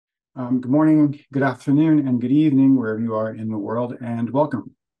Good morning, good afternoon, and good evening, wherever you are in the world, and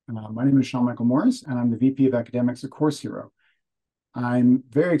welcome. My name is Sean Michael Morris, and I'm the VP of Academics at Course Hero. I'm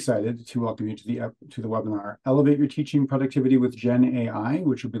very excited to welcome you to the webinar, Elevate Your Teaching Productivity with GenAI,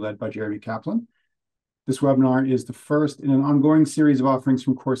 which will be led by Jeremy Caplan. This webinar is the first in an ongoing series of offerings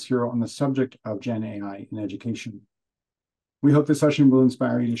from Course Hero on the subject of GenAI in education. We hope this session will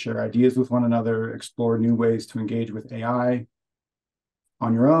inspire you to share ideas with one another, explore new ways to engage with AI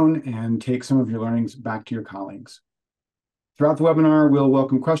on your own, and take some of your learnings back to your colleagues. Throughout the webinar, we'll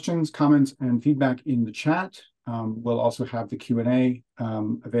welcome questions, comments, and feedback in the chat. We'll also have the Q&A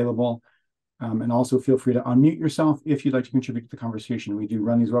available. And also feel free to unmute yourself if you'd like to contribute to the conversation. We do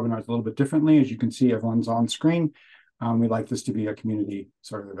run these webinars a little bit differently. As you can see, everyone's on screen. We like this to be a community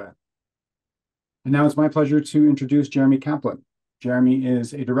sort of event. And now it's my pleasure to introduce Jeremy Caplan. Jeremy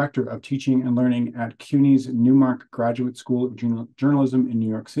is a director of teaching and learning at CUNY's Newmark Graduate School of Journalism in New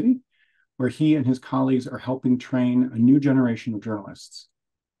York City, where he and his colleagues are helping train a new generation of journalists.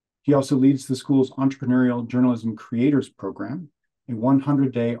 He also leads the school's Entrepreneurial Journalism Creators Program, a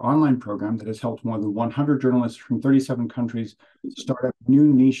 100-day online program that has helped more than 100 journalists from 37 countries start up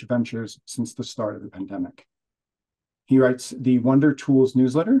new niche ventures since the start of the pandemic. He writes the Wonder Tools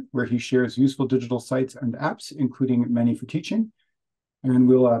newsletter, where he shares useful digital sites and apps, including many for teaching. And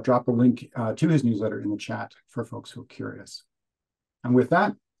we'll drop a link to his newsletter in the chat for folks who are curious. And with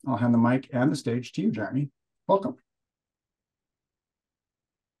that, I'll hand the mic and the stage to you, Jeremy. Welcome.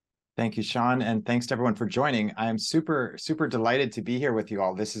 Thank you, Sean, and thanks to everyone for joining. I'm super delighted to be here with you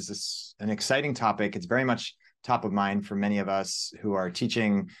all. This is an exciting topic. It's very much top of mind for many of us who are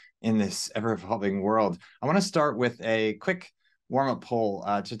teaching in this ever-evolving world. I want to start with a quick warm-up poll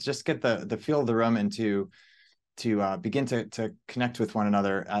to just get the feel of the room and to begin to connect with one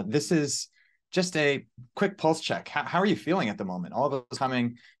another. This is just a quick pulse check. How are you feeling at the moment? All of us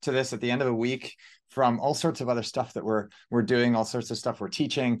coming to this at the end of a week from all sorts of other stuff that we're doing, all sorts of stuff we're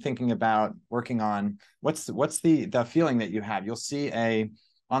teaching, thinking about, working on. What's the feeling that you have? You'll see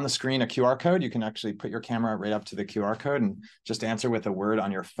on the screen a QR code. You can actually put your camera right up to the QR code and just answer with a word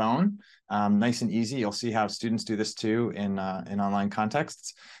on your phone. Nice and easy. You'll see how students do this too in online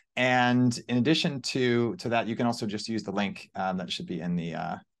contexts. And in addition to that, you can also just use the link that should be in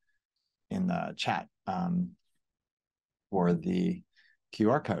the chat for the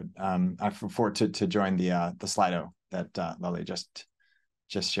QR code to join the Slido that Lily just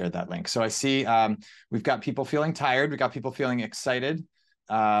shared that link. So I see we've got people feeling tired, we've got people feeling excited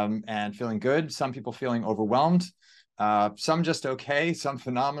and feeling good. Some people feeling overwhelmed, some just okay, some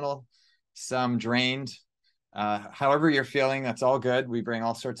phenomenal, some drained. However you're feeling, that's all good. We bring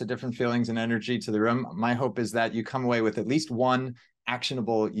all sorts of different feelings and energy to the room. My hope is that you come away with at least one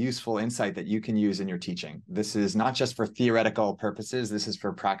actionable, useful insight that you can use in your teaching. This is not just for theoretical purposes, this is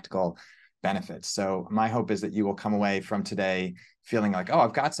for practical benefits. So my hope is that you will come away from today feeling like, oh,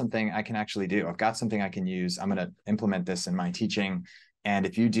 I've got something I can actually do. I've got something I can use. I'm going to implement this in my teaching. And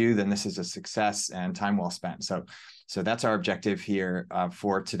if you do, then this is a success and time well spent. So that's our objective here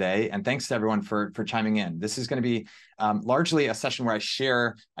for today. And thanks to everyone for chiming in. This is going to be largely a session where I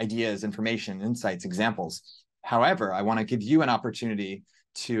share ideas, information, insights, examples. However, I want to give you an opportunity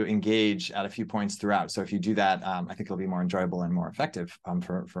to engage at a few points throughout. So if you do that, I think it'll be more enjoyable and more effective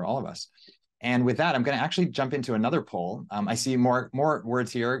for all of us. And with that, I'm going to actually jump into another poll. I see more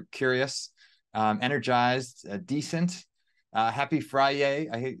words here: curious, energized, decent. Happy Friday.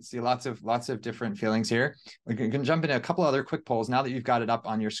 I see lots of different feelings here. We can jump into a couple other quick polls now that you've got it up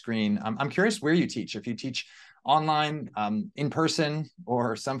on your screen. I'm curious where you teach, if you teach online, in person,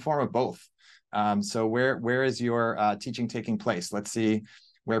 or some form of both. So where is your teaching taking place? Let's see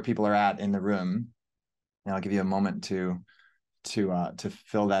where people are at in the room. And I'll give you a moment to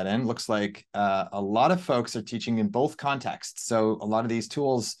fill that in. Looks like a lot of folks are teaching in both contexts. So a lot of these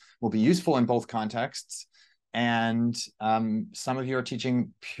tools will be useful in both contexts. And some of you are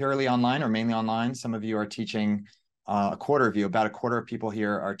teaching purely online or mainly online. Some of you are teaching about a quarter of people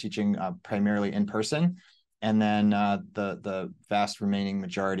here are teaching primarily in person. And then the vast remaining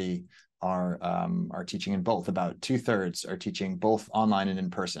majority are teaching in both. About 2/3 are teaching both online and in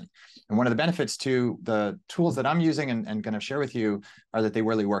person. And one of the benefits to the tools that I'm using and going to share with you are that they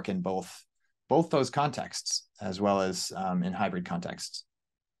really work in both those contexts, as well as in hybrid contexts.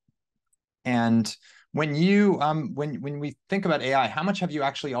 And when we think about AI, how much have you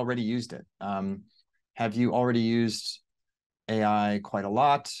actually already used it? Have you already used AI quite a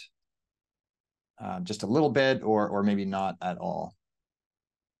lot, just a little bit, or maybe not at all?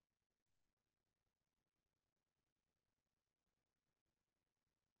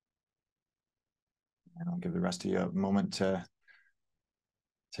 And I'll give the rest of you a moment to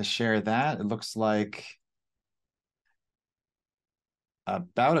to share that. It looks like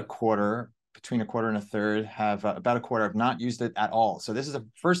about a quarter, between a quarter and a third, have about a quarter have not used it at all. So this is a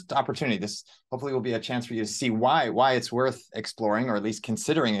first opportunity. This hopefully will be a chance for you to see why it's worth exploring, or at least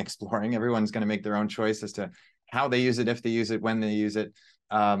considering exploring. Everyone's going to make their own choice as to how they use it, if they use it, when they use it.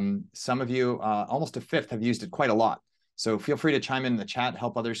 Some of you, almost a fifth, have used it quite a lot. So feel free to chime in the chat,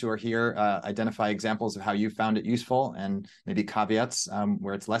 help others who are here identify examples of how you found it useful, and maybe caveats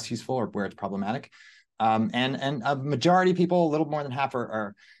where it's less useful or where it's problematic. And a majority of people, a little more than half,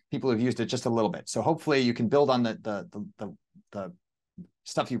 are people who've used it just a little bit. So hopefully you can build on the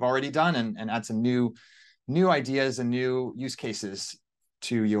stuff you've already done and add some new ideas and new use cases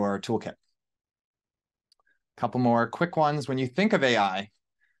to your toolkit. A couple more quick ones. When you think of AI,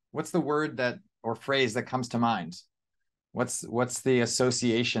 what's the word that or phrase that comes to mind? What's the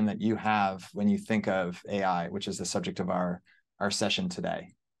association that you have when you think of AI, which is the subject of our session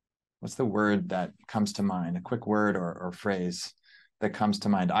today? What's the word that comes to mind? A quick word or phrase that comes to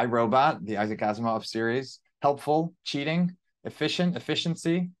mind. iRobot, the Isaac Asimov series. Helpful, cheating, efficient,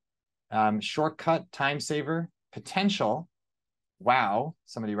 efficiency, shortcut, time saver, potential, wow,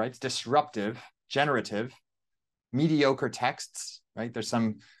 somebody writes, disruptive, generative, mediocre texts, right? There's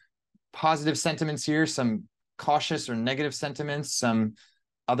some positive sentiments here, some cautious or negative sentiments, some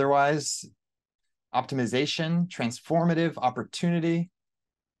otherwise, optimization, transformative, opportunity,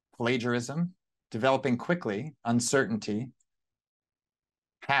 plagiarism, developing quickly, uncertainty,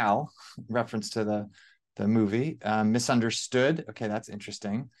 HAL, reference to the movie, misunderstood, okay, that's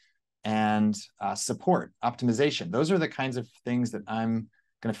interesting, and support, optimization. Those are the kinds of things that I'm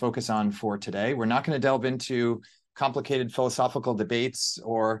going to focus on for today. We're not going to delve into complicated philosophical debates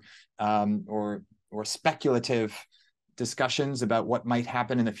or speculative discussions about what might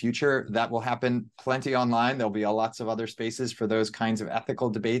happen in the future. That will happen plenty online. There'll be lots of other spaces for those kinds of ethical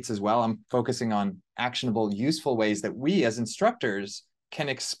debates as well. I'm focusing on actionable, useful ways that we as instructors can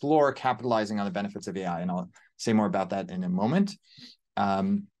explore capitalizing on the benefits of AI. And I'll say more about that in a moment.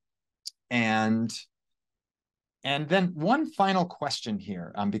 And then one final question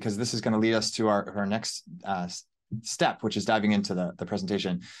here, because this is going to lead us to our next step, which is diving into the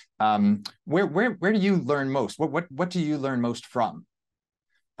presentation. Where do you learn most? What do you learn most from?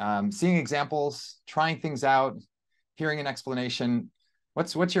 Seeing examples, trying things out, hearing an explanation.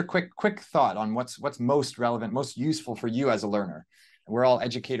 What's your quick thought on what's most relevant, most useful for you as a learner? We're all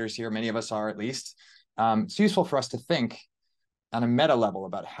educators here, many of us are at least. It's useful for us to think on a meta level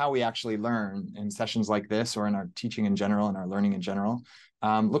about how we actually learn in sessions like this, or in our teaching in general and our learning in general.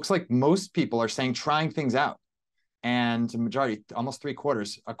 Looks like most people are saying trying things out. And the majority, almost a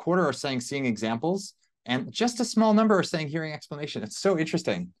quarter are saying seeing examples, and just a small number are saying hearing explanation. It's so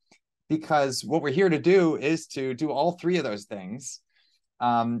interesting, because what we're here to do is to do all three of those things.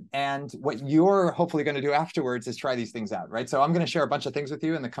 And what you're hopefully going to do afterwards is try these things out, right? So I'm going to share a bunch of things with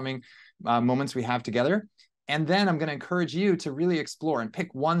you in the coming moments we have together. And then I'm going to encourage you to really explore and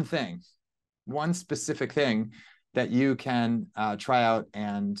pick one thing, one specific thing that you can try out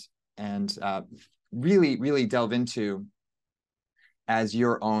and really, really delve into as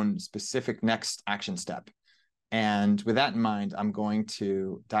your own specific next action step. And with that in mind, I'm going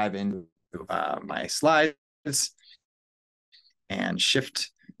to dive into my slides and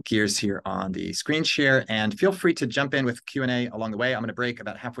shift gears here on the screen share. And feel free to jump in with Q&A along the way. I'm going to break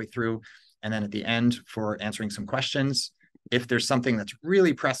about halfway through, and then at the end for answering some questions. If there's something that's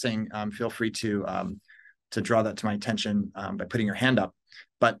really pressing, feel free to draw that to my attention by putting your hand up.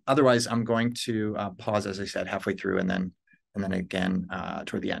 But otherwise, I'm going to pause, as I said, halfway through, and then again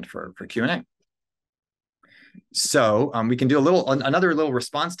toward the end for Q&A. So we can do another little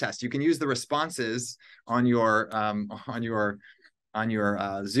response test. You can use the responses on your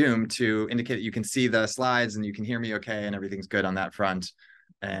Zoom to indicate that you can see the slides and you can hear me okay and everything's good on that front.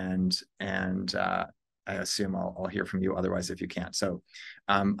 And I assume I'll hear from you otherwise if you can't. So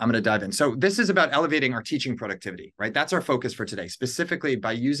I'm going to dive in. So this is about elevating our teaching productivity, right? That's our focus for today, specifically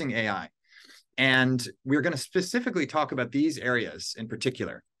by using AI. And we're going to specifically talk about these areas in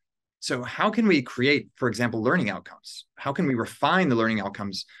particular. So how can we create, for example, learning outcomes? How can we refine the learning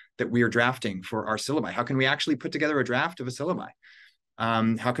outcomes that we are drafting for our syllabi? How can we actually put together a draft of a syllabi?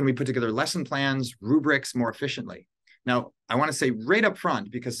 How can we put together lesson plans, rubrics more efficiently? Now, I want to say right up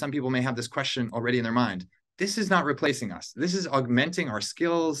front, because some people may have this question already in their mind, this is not replacing us. This is augmenting our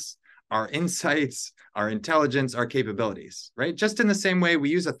skills, our insights, our intelligence, our capabilities, right? Just in the same way we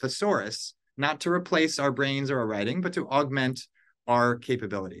use a thesaurus, not to replace our brains or our writing, but to augment our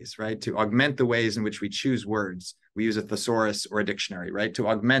capabilities, right? To augment the ways in which we choose words. We use a thesaurus or a dictionary, right? To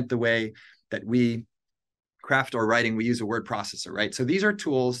augment the way that we craft or writing, we use a word processor, right? So these are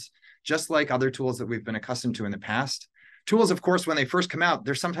tools, just like other tools that we've been accustomed to in the past. Tools, of course, when they first come out,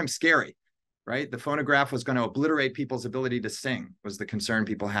 they're sometimes scary, right? The phonograph was going to obliterate people's ability to sing, was the concern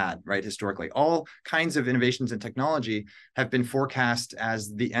people had, right? Historically, all kinds of innovations in technology have been forecast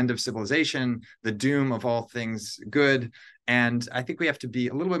as the end of civilization, the doom of all things good. And I think we have to be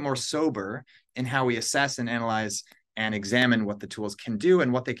a little bit more sober in how we assess and analyze and examine what the tools can do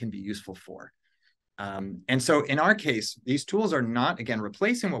and what they can be useful for. And so in our case, these tools are not, again,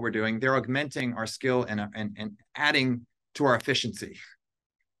 replacing what we're doing. They're augmenting our skill and adding to our efficiency.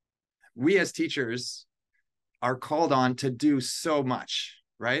 We as teachers are called on to do so much,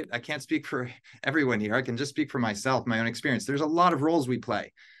 right? I can't speak for everyone here. I can just speak for myself, my own experience. There's a lot of roles we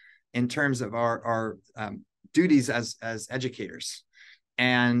play in terms of our duties as educators.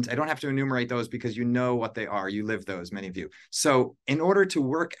 And I don't have to enumerate those because you know what they are. You live those, many of you. So in order to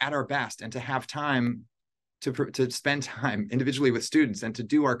work at our best and to have time to spend time individually with students and to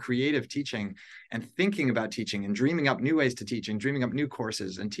do our creative teaching and thinking about teaching and dreaming up new ways to teach and dreaming up new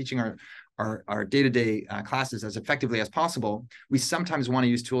courses and teaching our day-to-day classes as effectively as possible, we sometimes want to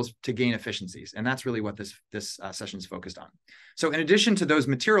use tools to gain efficiencies. And that's really what this session is focused on. So in addition to those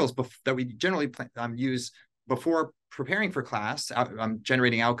materials that we generally use before preparing for class,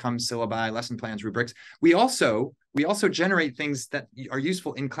 generating outcomes, syllabi, lesson plans, rubrics, we also generate things that are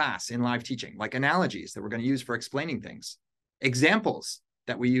useful in class, in live teaching, like analogies that we're going to use for explaining things, examples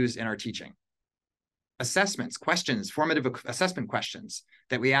that we use in our teaching, assessments, questions, formative assessment questions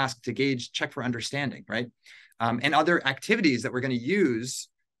that we ask to check for understanding, right? And other activities that we're going to use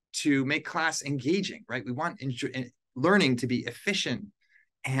to make class engaging, right? We want learning to be efficient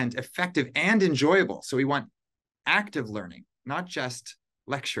and effective and enjoyable. So we want active learning, not just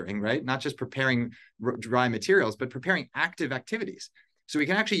lecturing, right? Not just preparing dry materials, but preparing active activities. So we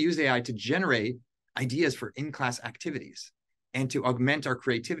can actually use AI to generate ideas for in-class activities and to augment our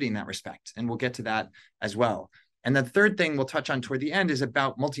creativity in that respect. And we'll get to that as well. And the third thing we'll touch on toward the end is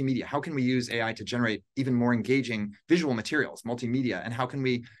about multimedia. How can we use AI to generate even more engaging visual materials, multimedia? And how can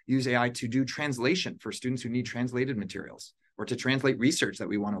we use AI to do translation for students who need translated materials or to translate research that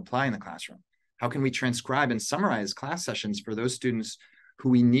we want to apply in the classroom? How can we transcribe and summarize class sessions for those students who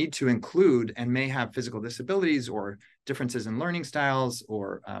we need to include and may have physical disabilities or differences in learning styles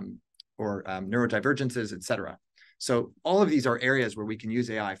or neurodivergences, et cetera? So all of these are areas where we can use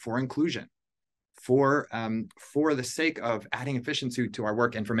AI for inclusion, for the sake of adding efficiency to our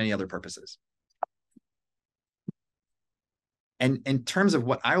work and for many other purposes. And in terms of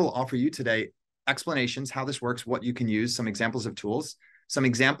what I will offer you today, explanations, how this works, what you can use, some examples of tools, some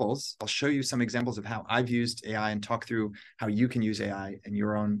examples. I'll show you some examples of how I've used AI and talk through how you can use AI in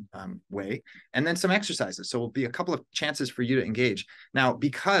your own way, and then some exercises. So it'll be a couple of chances for you to engage. Now,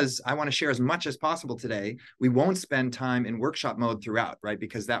 because I want to share as much as possible today, we won't spend time in workshop mode throughout, right?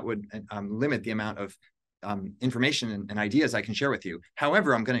 Because that would limit the amount of information and ideas I can share with you.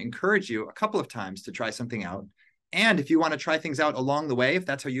 However, I'm going to encourage you a couple of times to try something out. And if you want to try things out along the way, if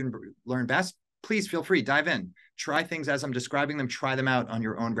that's how you learn best, please feel free, dive in, try things as I'm describing them, try them out on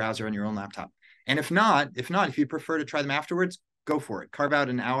your own browser, on your own laptop. And if you prefer to try them afterwards, go for it. Carve out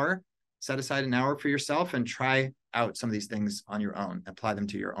an hour, set aside an hour for yourself and try out some of these things on your own, apply them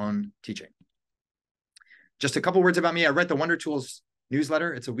to your own teaching. Just a couple words about me. I write the Wonder Tools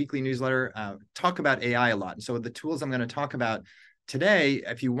newsletter. It's a weekly newsletter, talk about AI a lot. And so the tools I'm going to talk about today,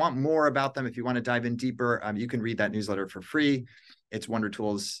 if you want more about them, if you want to dive in deeper, you can read that newsletter for free. It's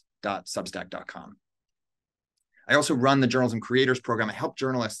wondertools.substack.com. I also run the Journalism Creators Program. I help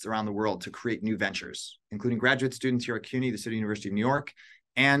journalists around the world to create new ventures, including graduate students here at CUNY, the City University of New York,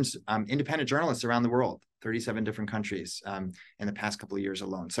 and independent journalists around the world, 37 different countries in the past couple of years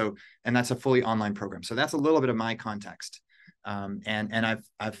alone. So, and that's a fully online program. So that's a little bit of my context. And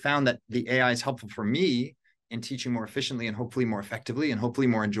I've found that the AI is helpful for me in teaching more efficiently and hopefully more effectively and hopefully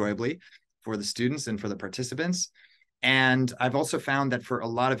more enjoyably for the students and for the participants. And I've also found that for a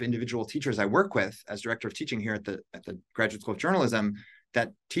lot of individual teachers I work with as director of teaching here at the Graduate School of Journalism,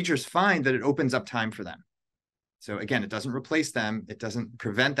 that teachers find that it opens up time for them. So again, it doesn't replace them. It doesn't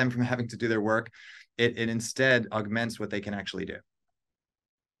prevent them from having to do their work. It instead augments what they can actually do.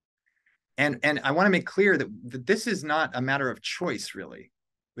 And I want to make clear that this is not a matter of choice, really.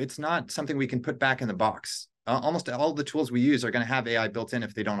 It's not something we can put back in the box. Almost all the tools we use are going to have AI built in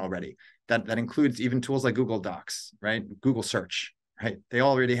if they don't already. That includes even tools like Google Docs, right? Google Search, right? They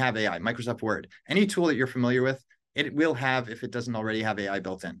already have AI. Microsoft Word. Any tool that you're familiar with, it will have if it doesn't already have AI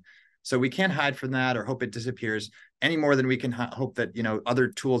built in. So we can't hide from that or hope it disappears any more than we can hope that other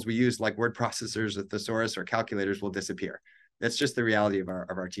tools we use like word processors, a thesaurus, or calculators will disappear. That's just the reality of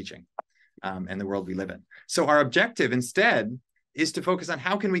our teaching. and the world we live in. So our objective instead is to focus on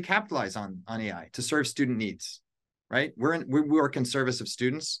how can we capitalize on AI to serve student needs, right? We work in service of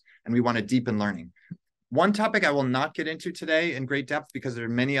students, and we want to deepen learning. One topic I will not get into today in great depth, because there are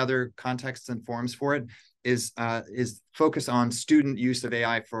many other contexts and forums for it, is focus on student use of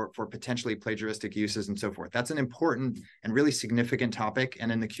AI for potentially plagiaristic uses and so forth. That's an important and really significant topic.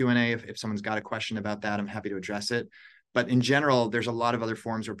 And in the Q&A, if someone's got a question about that, I'm happy to address it. But in general, there's a lot of other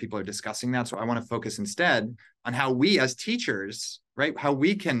forums where people are discussing that. So I want to focus instead on how we as teachers, right, how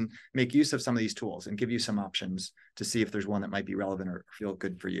we can make use of some of these tools and give you some options to see if there's one that might be relevant or feel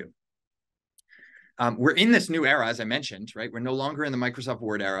good for you. We're in this new era, as I mentioned, right? We're no longer in the Microsoft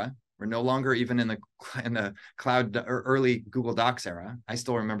Word era. We're no longer even in the cloud or early Google Docs era. I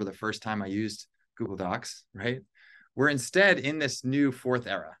still remember the first time I used Google Docs, right? We're instead in this new fourth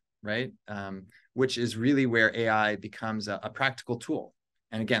era, right? Which is really where AI becomes a practical tool.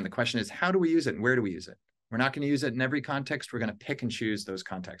 And again, the question is, how do we use it and where do we use it? We're not going to use it in every context. We're going to pick and choose those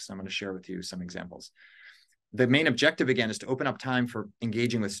contexts. I'm going to share with you some examples. The main objective, again, is to open up time for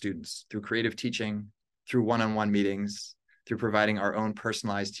engaging with students through creative teaching, through one-on-one meetings, through providing our own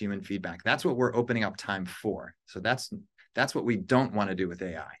personalized human feedback. That's what we're opening up time for. So that's what we don't want to do with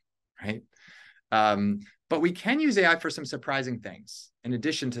AI, right? But we can use AI for some surprising things, in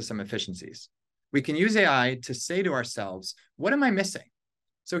addition to some efficiencies. We can use AI to say to ourselves, what am I missing?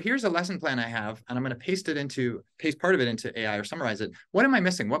 So here's a lesson plan I have, and I'm going to paste part of it into AI or summarize it. What am I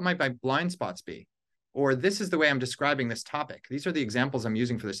missing? What might my blind spots be? Or this is the way I'm describing this topic. These are the examples I'm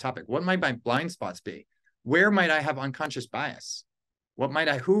using for this topic. What might my blind spots be? Where might I have unconscious bias?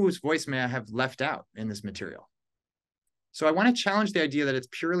 Whose voice may I have left out in this material? So I want to challenge the idea that it's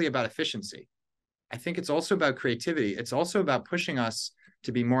purely about efficiency. I think it's also about creativity. It's also about pushing us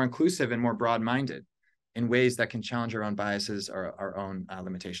to be more inclusive and more broad-minded in ways that can challenge our own biases or our own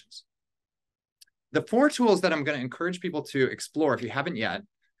limitations. The 4 tools that I'm going to encourage people to explore, if you haven't yet,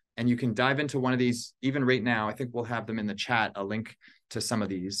 and you can dive into one of these even right now. I think we'll have them in the chat, a link to some of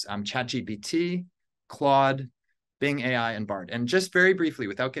these. ChatGPT, Claude, Bing AI, and Bard. And just very briefly,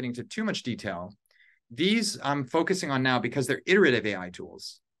 without getting into too much detail, these I'm focusing on now because they're iterative AI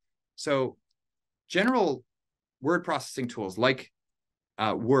tools. So general word processing tools like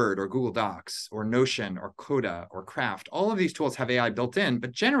Word or Google Docs or Notion or Coda or Craft, all of these tools have AI built in,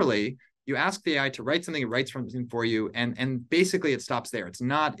 but generally you ask the AI to write something, it writes something for you, and basically it stops there. It's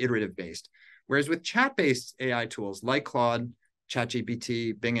not iterative based. Whereas with chat-based AI tools like Claude,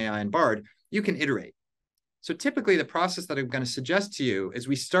 ChatGPT, Bing AI, and Bard, you can iterate. So typically the process that I'm going to suggest to you is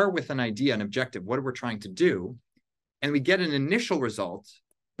we start with an idea, an objective, what we're trying to do, and we get an initial result,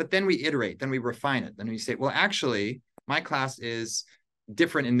 but then we iterate, then we refine it. Then we say, well, actually, my class is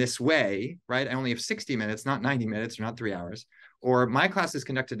different in this way, right? I only have 60 minutes, not 90 minutes or not 3 hours. Or my class is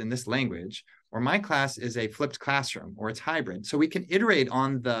conducted in this language, or my class is a flipped classroom, or it's hybrid. So we can iterate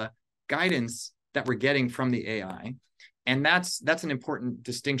on the guidance that we're getting from the AI. And that's an important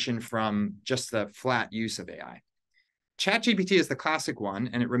distinction from just the flat use of AI. ChatGPT is the classic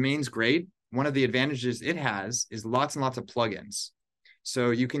one, and it remains great. One of the advantages it has is lots and lots of plugins. So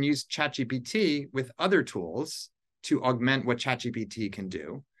you can use ChatGPT with other tools to augment what ChatGPT can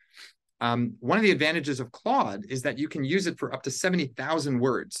do. One of the advantages of Claude is that you can use it for up to 70,000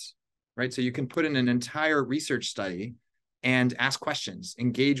 words, right? So you can put in an entire research study and ask questions,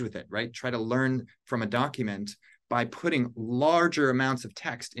 engage with it, right? Try to learn from a document by putting larger amounts of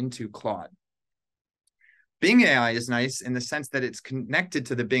text into Claude. Bing AI is nice in the sense that it's connected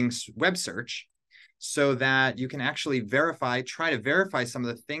to the Bing web search so that you can actually try to verify some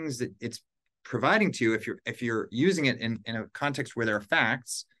of the things that it's providing to you if you're using it in a context where there are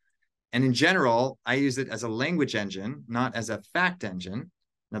facts. And in general, I use it as a language engine, not as a fact engine.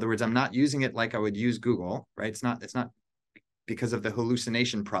 In other words, I'm not using it like I would use Google, right? It's not because of the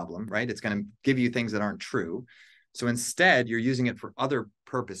hallucination problem, right? It's going to give you things that aren't true. So instead, you're using it for other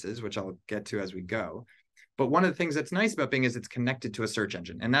purposes, which I'll get to as we go. But one of the things that's nice about Bing is it's connected to a search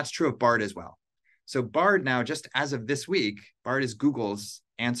engine. And that's true of Bard as well. So Bard now, just as of this week, Bard is Google's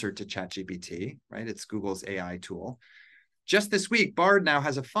answer to ChatGPT, right? It's Google's AI tool. Just this week, Bard now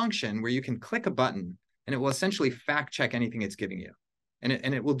has a function where you can click a button and it will essentially fact check anything it's giving you.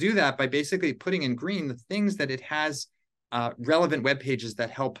 And it will do that by basically putting in green the things that it has relevant web pages that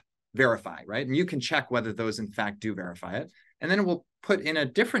help verify, right? And you can check whether those in fact do verify it. And then it will put in a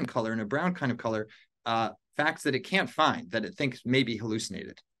different color, in a brown kind of color, facts that it can't find, that it thinks may be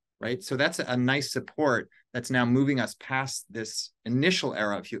hallucinated, right? So that's a nice support that's now moving us past this initial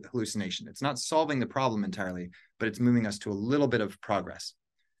era of hallucination. It's not solving the problem entirely, but it's moving us to a little bit of progress.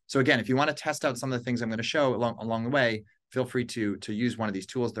 So again, if you want to test out some of the things I'm going to show along the way, feel free to use one of these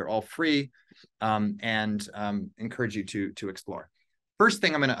tools. They're all free, and encourage you to explore. First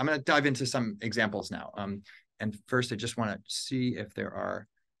thing, I'm gonna dive into some examples now. And first, I just want to see if there are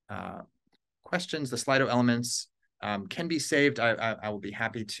questions. The Slido elements can be saved. I will be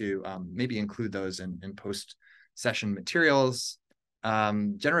happy to maybe include those in post-session materials.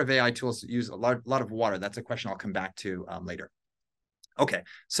 Generative AI tools use a lot of water. That's a question I'll come back to later. Okay,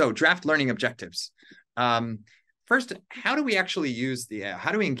 so draft learning objectives. First, how do we actually use the AI?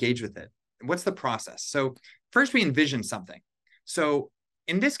 How do we engage with it? What's the process? So first, we envision something. So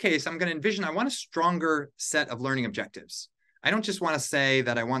in this case, I'm going to envision, I want a stronger set of learning objectives. I don't just want to say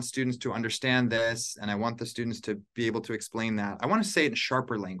that I want students to understand this and I want the students to be able to explain that. I want to say it in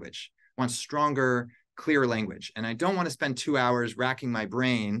sharper language. I want stronger, clear language. And I don't want to spend 2 hours racking my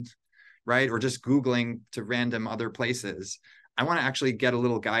brain, right? Or just Googling to random other places. I want to actually get a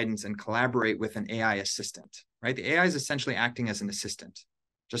little guidance and collaborate with an AI assistant, right? The AI is essentially acting as an assistant,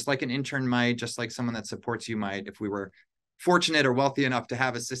 just like an intern might, just like someone that supports you might, if we were fortunate or wealthy enough to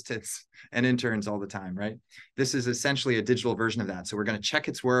have assistants and interns all the time, right? This is essentially a digital version of that. So we're going to check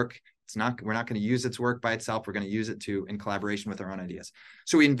its work. We're not going to use its work by itself. We're going to use it in collaboration with our own ideas.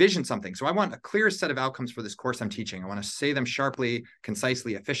 So we envision something. So I want a clear set of outcomes for this course I'm teaching. I want to say them sharply,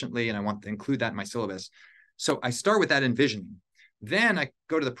 concisely, efficiently, and I want to include that in my syllabus. So I start with that envisioning. Then I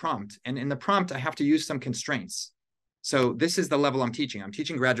go to the prompt, and in the prompt, I have to use some constraints. So this is the level I'm teaching. I'm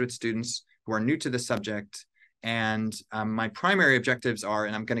teaching graduate students who are new to the subject, and my primary objectives are,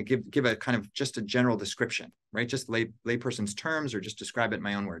 and I'm going to give a kind of just a general description, right? Just layperson's terms, or just describe it in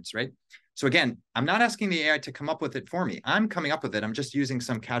my own words, right? So again, I'm not asking the AI to come up with it for me. I'm coming up with it. I'm just using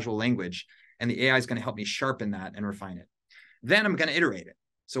some casual language, and the AI is going to help me sharpen that and refine it. Then I'm going to iterate it.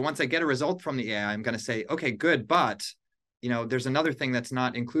 So once I get a result from the AI, I'm going to say, okay, good, but there's another thing that's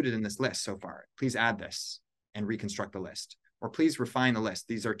not included in this list so far. Please add this and reconstruct the list, or please refine the list.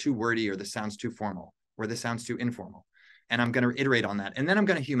 These are too wordy, or this sounds too formal, or this sounds too informal. And I'm going to iterate on that. And then I'm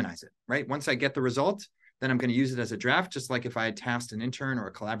going to humanize it, right? Once I get the result, then I'm going to use it as a draft, just like if I had tasked an intern or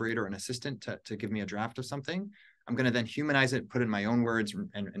a collaborator or an assistant to give me a draft of something. I'm going to then humanize it, put it in my own words,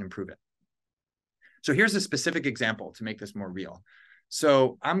 and improve it. So here's a specific example to make this more real.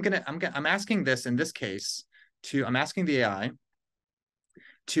 So I'm asking this in this case I'm asking the AI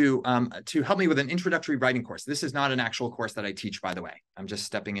to help me with an introductory writing course. This is not an actual course that I teach, by the way. I'm just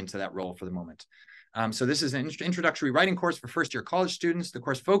stepping into that role for the moment. So this is an introductory writing course for first-year college students. The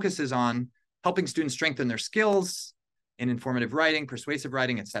course focuses on helping students strengthen their skills in informative writing, persuasive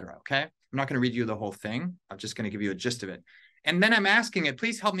writing, etc. Okay? I'm not going to read you the whole thing. I'm just going to give you a gist of it. And then I'm asking it,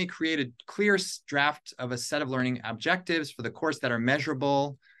 please help me create a clear draft of a set of learning objectives for the course that are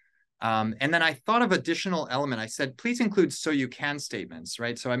measurable. And then I thought of additional element. I said, please include "so you can" statements,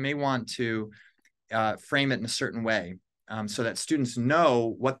 right? So I may want to frame it in a certain way so that students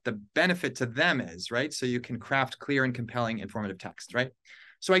know what the benefit to them is, right? So you can craft clear and compelling informative text, right?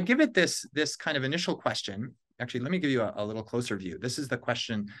 So I give it this kind of initial question. Actually, let me give you a little closer view. This is the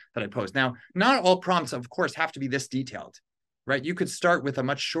question that I posed. Now, not all prompts, of course, have to be this detailed, right? You could start with a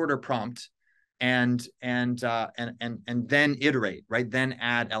much shorter prompt and then iterate, right? Then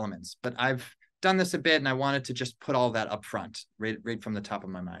add elements. But I've done this a bit, and I wanted to just put all that up front, right from the top of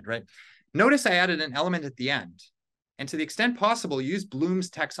my mind, right? Notice I added an element at the end. And to the extent possible, use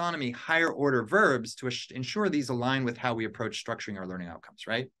Bloom's taxonomy higher order verbs to ensure these align with how we approach structuring our learning outcomes,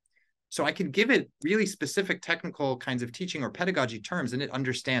 right? So I can give it really specific technical kinds of teaching or pedagogy terms, and it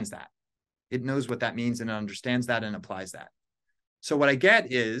understands that. It knows what that means, and it understands that and applies that. So what I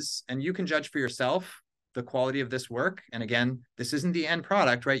get is, and you can judge for yourself the quality of this work. And again, this isn't the end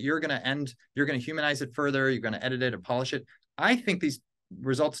product, right? You're going to humanize it further. You're going to edit it and polish it. I think these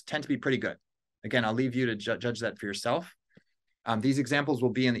results tend to be pretty good. Again, I'll leave you to judge that for yourself. These examples will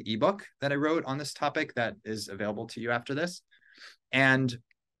be in the ebook that I wrote on this topic that is available to you after this. And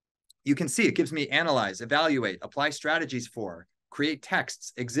you can see it gives me analyze, evaluate, apply strategies for, create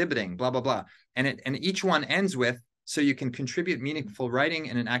texts, exhibiting, blah, blah, blah. And each one ends with, so you can contribute meaningful writing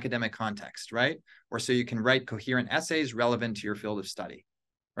in an academic context, right? Or so you can write coherent essays relevant to your field of study,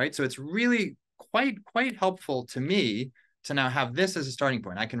 right? So it's really quite helpful to me to now have this as a starting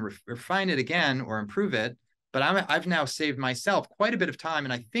point. I can refine it again or improve it, but I've now saved myself quite a bit of time,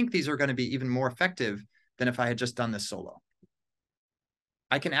 and I think these are going to be even more effective than if I had just done this solo.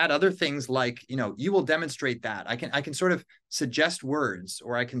 I can add other things like, you will demonstrate that. I can sort of suggest words,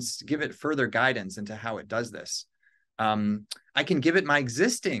 or I can give it further guidance into how it does this. I can give it my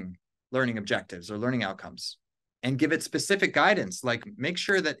existing learning objectives or learning outcomes and give it specific guidance, like make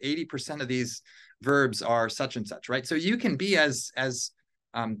sure that 80% of these verbs are such and such, right? So you can be as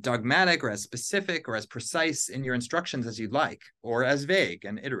dogmatic or as specific or as precise in your instructions as you'd like, or as vague,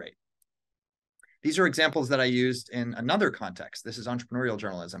 and iterate. These are examples that I used in another context. This is entrepreneurial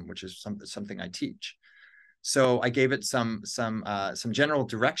journalism, which is something I teach. So I gave it some general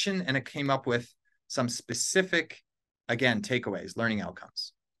direction, and it came up with some specific, again, takeaways, learning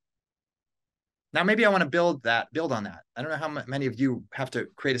outcomes. Now, maybe I want to build on that. I don't know how many of you have to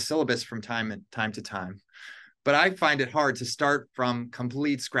create a syllabus from time to time, but I find it hard to start from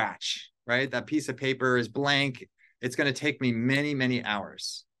complete scratch, right? That piece of paper is blank. It's going to take me many, many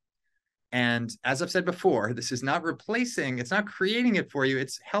hours. And as I've said before, this is not replacing, it's not creating it for you.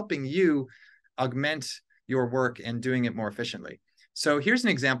 It's helping you augment your work and doing it more efficiently. So here's an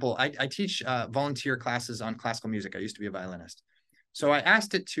example. I teach volunteer classes on classical music. I used to be a violinist. So I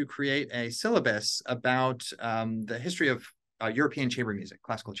asked it to create a syllabus about the history of European chamber music,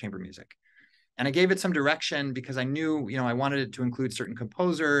 classical chamber music. And I gave it some direction because I knew, I wanted it to include certain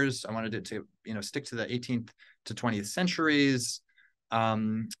composers. I wanted it to, stick to the 18th to 20th centuries.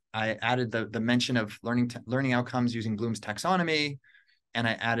 I added the mention of learning outcomes using Bloom's taxonomy. And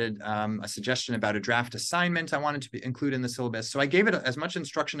I added a suggestion about a draft assignment I wanted to include in the syllabus. So I gave it as much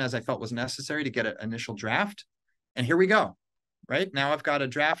instruction as I felt was necessary to get an initial draft. And here we go. Right now I've got a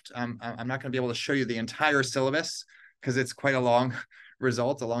draft. I'm not going to be able to show you the entire syllabus because it's quite a long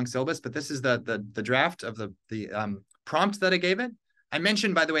result, a long syllabus, but this is the draft of the prompt that I gave it. I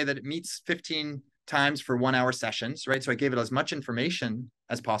mentioned, by the way, that it meets 15 times for 1 hour sessions, right? So I gave it as much information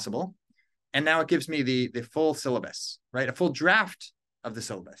as possible. And now it gives me the full syllabus, right? A full draft of the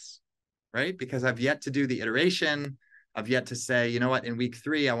syllabus, right? Because I've yet to do the iteration. I've yet to say, you know what, in week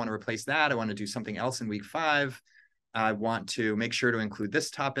 3, I want to replace that. I want to do something else in week 5. I want to make sure to include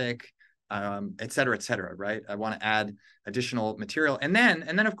this topic, et cetera, right? I want to add additional material. And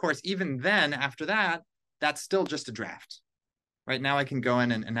then, of course, even then, after that, that's still just a draft, right? Now I can go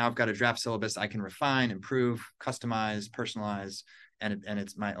in and now I've got a draft syllabus. I can refine, improve, customize, personalize, and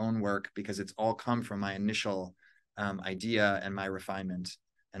it's my own work because it's all come from my initial idea and my refinement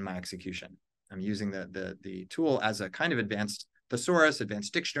and my execution. I'm using the tool as a kind of advanced thesaurus,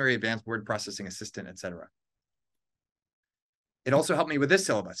 advanced dictionary, advanced word processing assistant, et cetera. It also helped me with this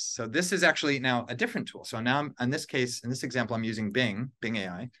syllabus. So this is actually now a different tool. So now in this case, in this example, I'm using Bing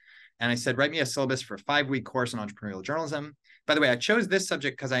AI. And I said, write me a syllabus for a 5-week course on entrepreneurial journalism. By the way, I chose this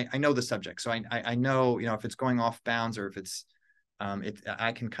subject because I know the subject. So I know, if it's going off bounds or if it's,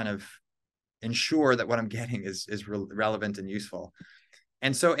 I can kind of ensure that what I'm getting is relevant and useful.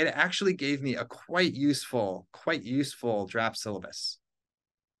 And so it actually gave me a quite useful draft syllabus,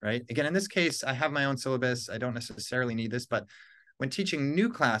 right? Again, in this case, I have my own syllabus. I don't necessarily need this, but when teaching new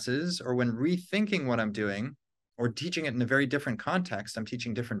classes or when rethinking what I'm doing or teaching it in a very different context, I'm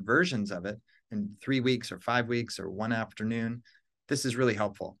teaching different versions of it in 3 weeks or 5 weeks or 1 afternoon. This is really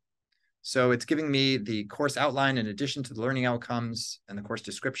helpful. So it's giving me the course outline in addition to the learning outcomes and the course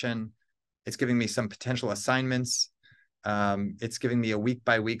description. It's giving me some potential assignments. It's giving me a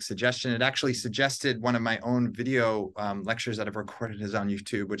week-by-week suggestion. It actually suggested one of my own video lectures that I've recorded is on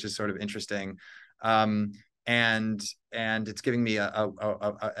YouTube, which is sort of interesting. And it's giving me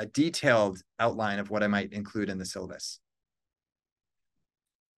a detailed outline of what I might include in the syllabus.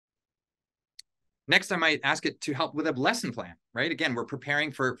 Next, I might ask it to help with a lesson plan, right? Again, we're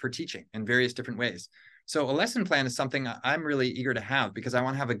preparing for teaching in various different ways. So a lesson plan is something I'm really eager to have because I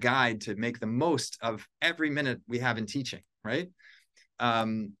want to have a guide to make the most of every minute we have in teaching, right?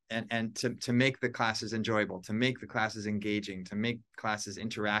 And to make the classes enjoyable, to make the classes engaging, to make classes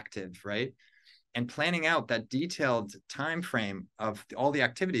interactive, right? And planning out that detailed time frame of all the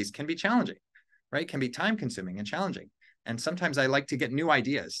activities can be challenging, right? Can be time consuming and challenging. And sometimes I like to get new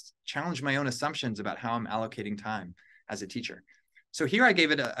ideas, challenge my own assumptions about how I'm allocating time as a teacher. So here I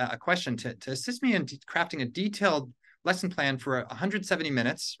gave it a question to assist me in crafting a detailed lesson plan for 170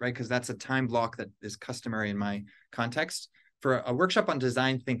 minutes, right? Because that's a time block that is customary in my context for a workshop on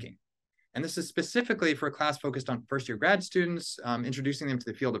design thinking. And this is specifically for a class focused on first-year grad students, introducing them to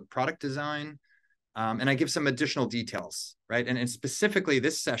the field of product design. And I give some additional details, right? And specifically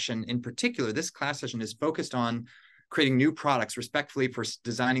this session in particular, this class session is focused on creating new products respectfully for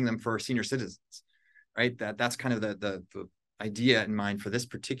designing them for senior citizens, right? That's kind of the idea in mind for this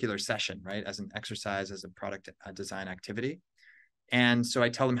particular session, right? As an exercise, as a product design activity. And so I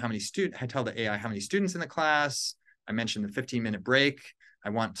tell them I tell the AI how many students in the class. I mentioned the 15-minute break.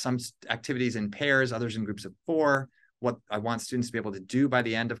 I want some activities in pairs, others in groups of 4, what I want students to be able to do by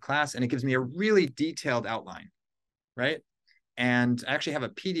the end of class. And it gives me a really detailed outline, right? And I actually have a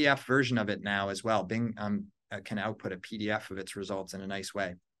PDF version of it now as well. Bing can output a PDF of its results in a nice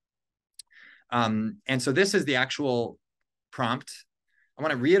way. And so this is the actual prompt. I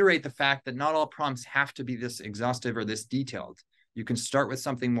want to reiterate the fact that not all prompts have to be this exhaustive or this detailed. You can start with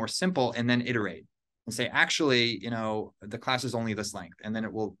something more simple and then iterate and say, actually, the class is only this length, and then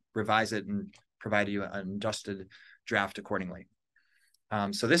it will revise it and provide you an adjusted draft accordingly.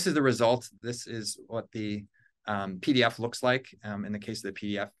 So this is the result. This is what the PDF looks like in the case of the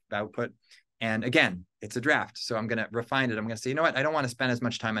PDF output. And again, it's a draft. So I'm going to refine it. I'm going to say, you know what? I don't want to spend as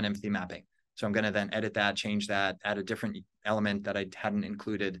much time on empathy mapping. So I'm going to then edit that, change that, add a different element that I hadn't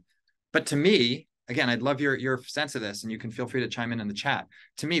included. But to me, again, I'd love your sense of this, and you can feel free to chime in the chat.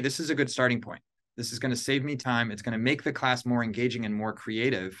 To me, this is a good starting point. This is going to save me time. It's going to make the class more engaging and more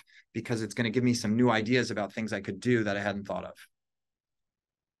creative because it's going to give me some new ideas about things I could do that I hadn't thought of.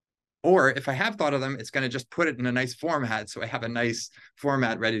 Or if I have thought of them, it's going to just put it in a nice format. So I have a nice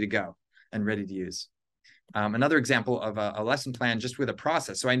format ready to go and ready to use. Another example of a lesson plan just with a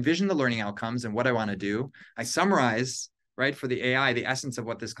process. So I envision the learning outcomes and what I want to do. I summarize, right, for the AI, the essence of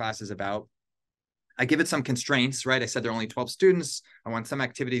what this class is about. I give it some constraints, right? I said there are only 12 students. I want some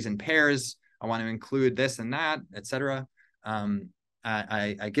activities in pairs. I want to include this and that, etc.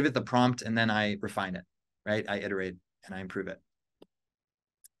 I give it the prompt and then I refine it, right? I iterate and I improve it.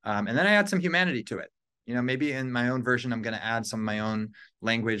 And then I add some humanity to it. Maybe in my own version, I'm going to add some of my own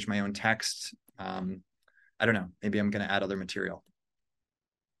language, my own text. I don't know. Maybe I'm going to add other material.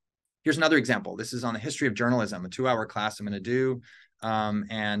 Here's another example. This is on the history of journalism, a 2-hour class I'm going to do.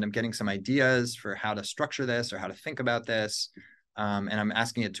 And I'm getting some ideas for how to structure this or how to think about this. And I'm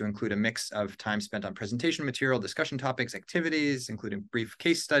asking it to include a mix of time spent on presentation material, discussion topics, activities, including brief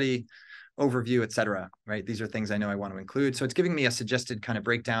case study, overview, etc. Right? These are things I know I want to include. So it's giving me a suggested kind of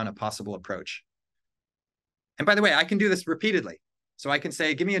breakdown, a possible approach. And by the way, I can do this repeatedly. So I can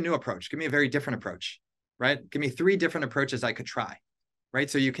say, give me a new approach. Give me a very different approach, right? Give me 3 different approaches I could try, right?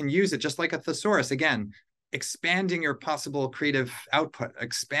 So you can use it just like a thesaurus, again, expanding your possible creative output,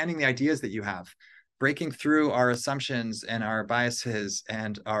 expanding the ideas that you have, breaking through our assumptions and our biases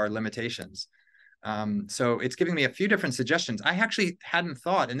and our limitations. So it's giving me a few different suggestions. I actually hadn't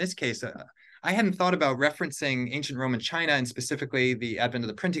thought, in this case, I hadn't thought about referencing ancient Roman China and specifically the advent of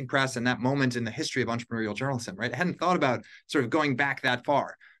the printing press and that moment in the history of entrepreneurial journalism, right? I hadn't thought about sort of going back that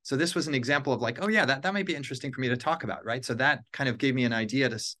far. So this was an example of like, oh yeah, that might be interesting for me to talk about, right? So that kind of gave me an idea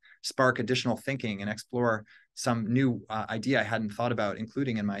to spark additional thinking and explore some new idea I hadn't thought about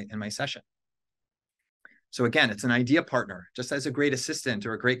including in my session. So again, it's an idea partner. Just as a great assistant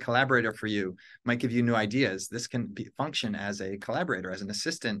or a great collaborator for you might give you new ideas, this can function as a collaborator, as an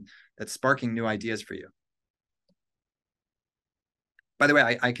assistant that's sparking new ideas for you. By the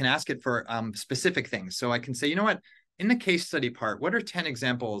way, I can ask it for specific things. So I can say, you know what, in the case study part, what are 10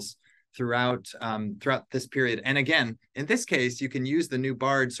 examples throughout this period? And again, in this case, you can use the new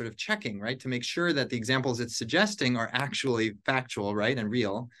Bard sort of checking, right, to make sure that the examples it's suggesting are actually factual, right, and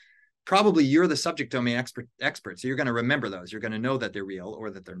real. Probably you're the subject domain expert. So you're going to remember those. You're going to know that they're real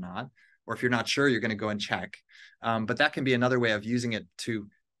or that they're not. Or if you're not sure, you're going to go and check. But that can be another way of using it to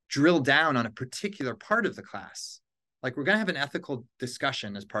drill down on a particular part of the class. Like we're going to have an ethical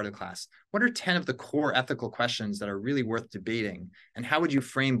discussion as part of the class. What are 10 of the core ethical questions that are really worth debating? And how would you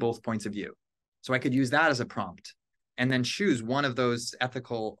frame both points of view? So I could use that as a prompt and then choose one of those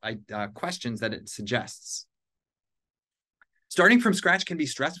ethical questions that it suggests. Starting from scratch can be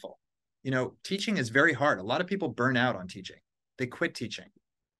stressful. Teaching is very hard. A lot of people burn out on teaching. They quit teaching.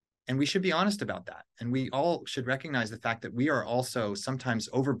 And we should be honest about that. And we all should recognize the fact that we are also sometimes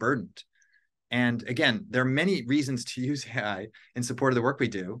overburdened. And again, there are many reasons to use AI in support of the work we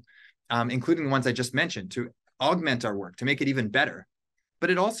do, including the ones I just mentioned, to augment our work, to make it even better.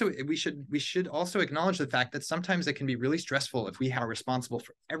 But we should also acknowledge the fact that sometimes it can be really stressful if we are responsible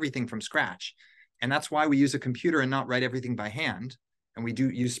for everything from scratch. And that's why we use a computer and not write everything by hand. And we do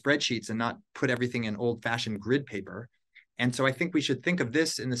use spreadsheets and not put everything in old-fashioned grid paper. And so I think we should think of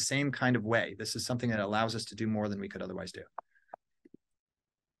this in the same kind of way. This is something that allows us to do more than we could otherwise do.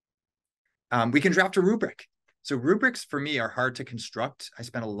 We can draft a rubric. So rubrics for me are hard to construct. I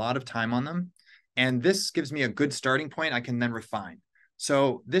spent a lot of time on them. And this gives me a good starting point I can then refine.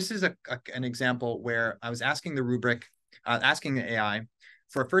 So this is an example where I was asking the rubric, asking the AI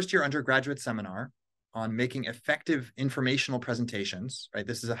for a first-year undergraduate seminar on making effective informational presentations, right?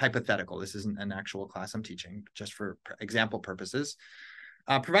 This is a hypothetical. This isn't an actual class I'm teaching, just for example purposes.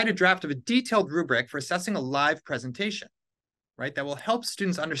 Provide a draft of a detailed rubric for assessing a live presentation, right? That will help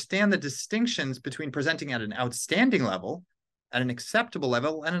students understand the distinctions between presenting at an outstanding level, at an acceptable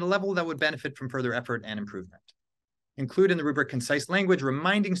level, and at a level that would benefit from further effort and improvement. Include in the rubric concise language,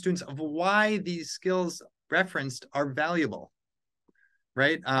 reminding students of why these skills referenced are valuable.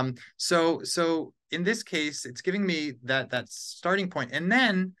 right? So in this case, it's giving me that starting point. And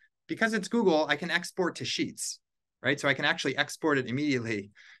then because it's Google, I can export to Sheets, right? So I can actually export it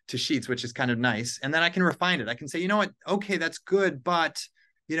immediately to Sheets, which is kind of nice. And then I can refine it. I can say, you know what? Okay, that's good, but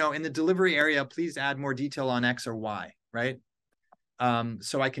in the delivery area, please add more detail on X or Y, right?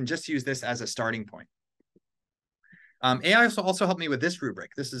 So I can just use this as a starting point. AI also helped me with this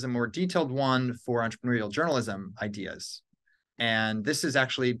rubric. This is a more detailed one for entrepreneurial journalism ideas. And this is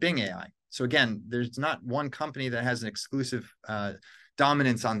actually Bing AI. So again, there's not one company that has an exclusive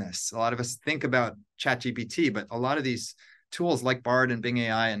dominance on this. A lot of us think about ChatGPT, but a lot of these tools like Bard and Bing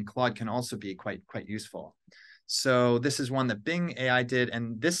AI and Claude can also be quite useful. So this is one that Bing AI did,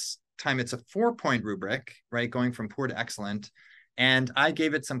 and this time it's a 4-point rubric, right, going from poor to excellent. And I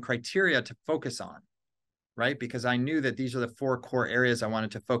gave it some criteria to focus on, right, because I knew that these are the 4 core areas I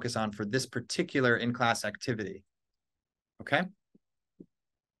wanted to focus on for this particular in-class activity. Okay.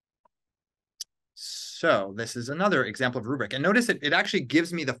 So this is another example of rubric. And notice it actually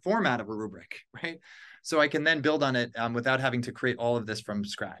gives me the format of a rubric, right? So I can then build on it without having to create all of this from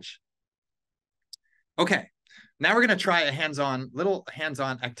scratch. Okay, now we're going to try a little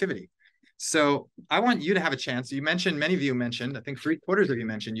hands-on activity. So I want you to have a chance. Many of you mentioned, I think 3/4 of you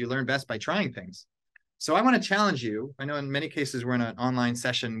mentioned, you learn best by trying things. So I want to challenge you. I know in many cases we're in an online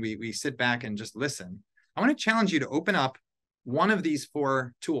session, we sit back and just listen. I want to challenge you to open up one of these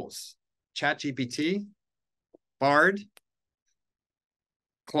 4 tools: ChatGPT, Bard,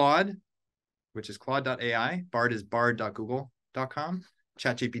 Claude, which is Claude.ai. Bard is bard.google.com.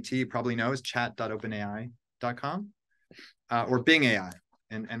 ChatGPT, you probably know, is chat.openai.com, or Bing AI.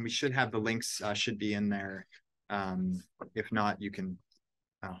 And we should have the links, should be in there. If not, you can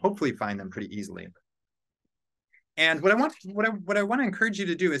hopefully find them pretty easily. And what I want to encourage you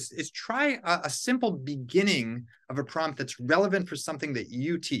to do is try a simple beginning of a prompt that's relevant for something that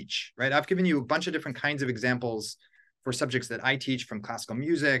you teach, right? I've given you a bunch of different kinds of examples for subjects that I teach, from classical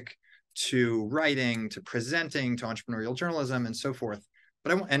music to writing to presenting to entrepreneurial journalism and so forth,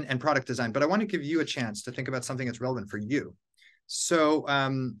 and product design. But I want to give you a chance to think about something that's relevant for you. So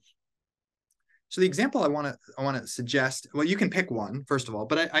the example I want to suggest, well, you can pick one first of all,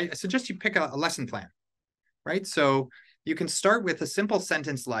 but I suggest you pick a lesson plan. Right? So you can start with a simple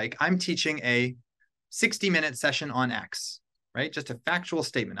sentence like, I'm teaching a 60-minute session on X, right? Just a factual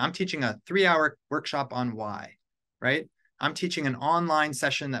statement. I'm teaching a 3-hour workshop on Y, right? I'm teaching an online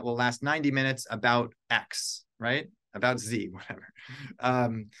session that will last 90 minutes about X, right? About Z, whatever.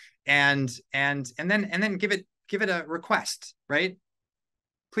 And then give it a request, right?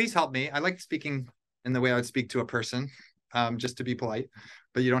 Please help me. I like speaking in the way I would speak to a person, just to be polite,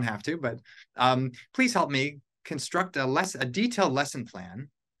 but you don't have to. But please help me construct a detailed lesson plan,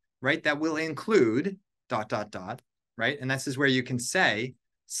 right? That will include ... right? And this is where you can say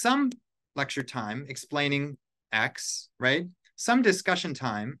some lecture time explaining X, right? Some discussion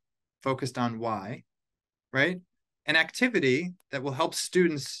time focused on Y, right? An activity that will help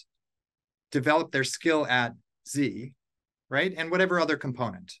students develop their skill at Z, right? And whatever other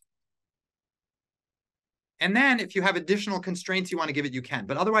component. And then if you have additional constraints you want to give it, you can.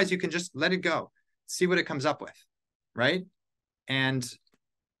 But otherwise, you can just let it go, see what it comes up with, right? And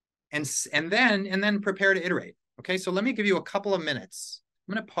then prepare to iterate. Okay, so let me give you a couple of minutes.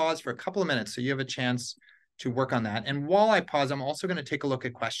 I'm going to pause for a couple of minutes so you have a chance to work on that. And while I pause, I'm also going to take a look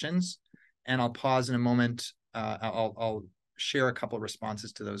at questions, and I'll pause in a moment. I'll share a couple of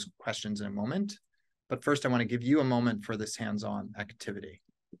responses to those questions in a moment. But first, I want to give you a moment for this hands-on activity.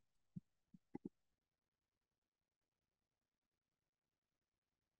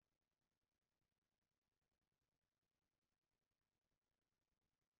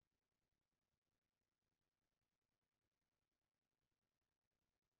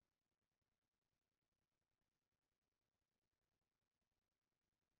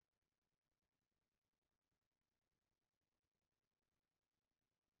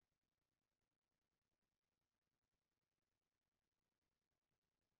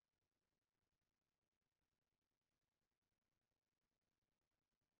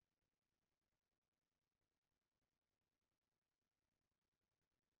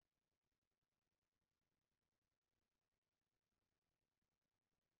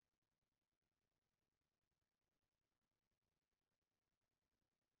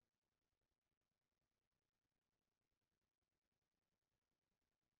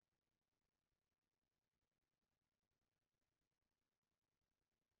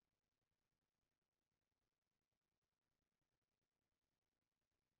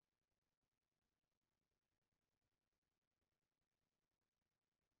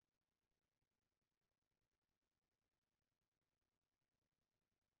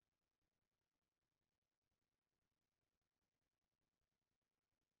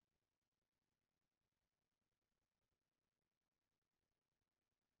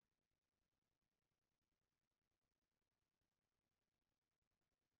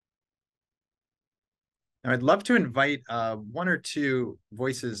 Now, I'd love to invite one or two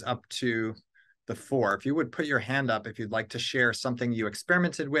voices up to the fore. If you would put your hand up if you'd like to share something you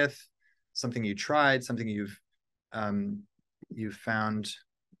experimented with, something you tried, something you've found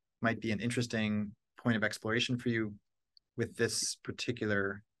might be an interesting point of exploration for you with this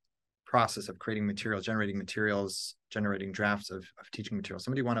particular process of creating materials, generating drafts of teaching materials.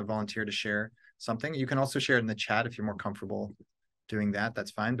 Somebody want to volunteer to share something? You can also share it in the chat if you're more comfortable doing that.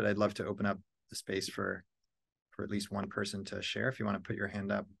 That's fine, but I'd love to open up the space for at least one person to share. If you want to put your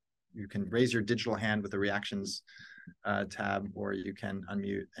hand up, you can raise your digital hand with the reactions tab, or you can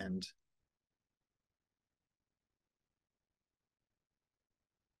unmute and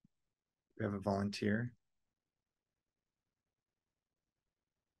we have a volunteer.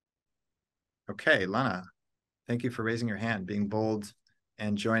 Okay, Lana, thank you for raising your hand, being bold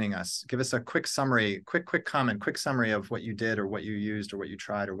and joining us. Give us a quick summary, quick comment, quick summary of what you did or what you used or what you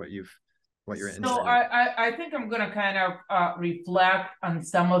tried or what your insight. So I think I'm going to kind of reflect on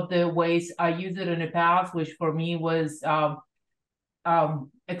some of the ways I used it in the past, which for me was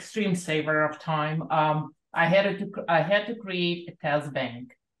extreme saver of time. I had to create a test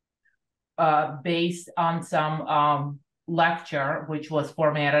bank based on some lecture, which was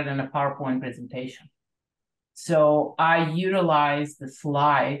formatted in a PowerPoint presentation. So I utilized the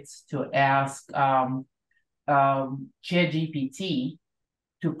slides to ask ChatGPT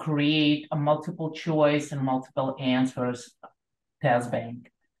to create a multiple choice and multiple answers test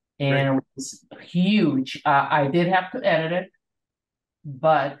bank. And it was huge. I did have to edit it,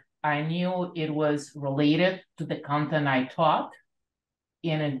 but I knew it was related to the content I taught,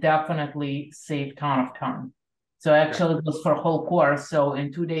 and it definitely saved a ton of time. So actually it was for a whole course. So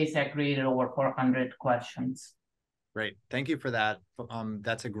in 2 days, I created over 400 questions. Great. Thank you for that.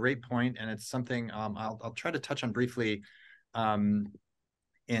 That's a great point. And it's something I'll try to touch on briefly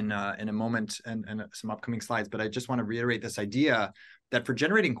in a moment and some upcoming slides, but I just want to reiterate this idea that for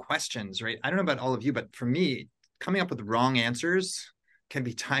generating questions, right? I don't know about all of you, but for me, coming up with wrong answers can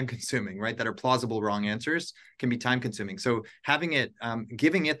be time consuming, right? That are plausible wrong answers can be time consuming. So having it,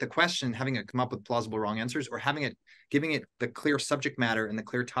 giving it the question, having it come up with plausible wrong answers, or giving it the clear subject matter and the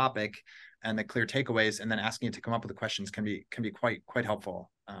clear topic and the clear takeaways, and then asking it to come up with the questions can be quite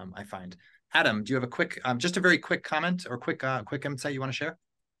helpful, I find. Adam, do you have a quick, just a very quick comment or quick insight you want to share?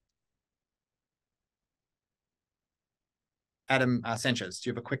 Adam Sanchez, do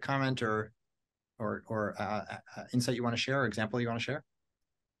you have a quick comment or insight you want to share or example you want to share?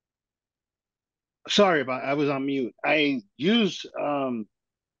 Sorry I was on mute. I used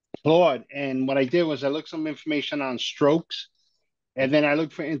Claude, and what I did was I looked some information on strokes, and then I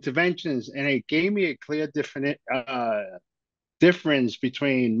looked for interventions, and it gave me a clear difference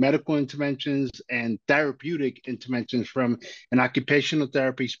between medical interventions and therapeutic interventions from an occupational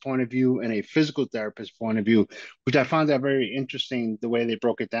therapist's point of view and a physical therapist's point of view, which I found that very interesting, the way they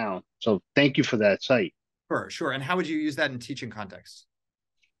broke it down. So thank you for that site. Sure. And how would you use that in teaching context?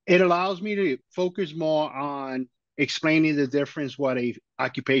 It allows me to focus more on explaining the difference what a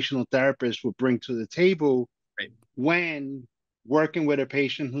occupational therapist would bring to the table when working with a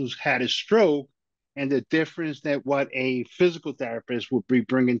patient who's had a stroke, and the difference that what a physical therapist would be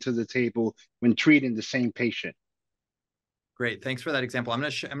bringing to the table when treating the same patient. Great, thanks for that example. I'm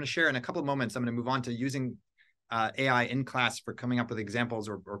going to share in a couple of moments. I'm going to move on to using AI in class for coming up with examples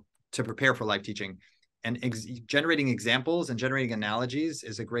or to prepare for live teaching. And generating examples and generating analogies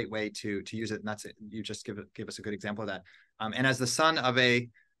is a great way to use it. And that's it. You just give us a good example of that. And as the son of a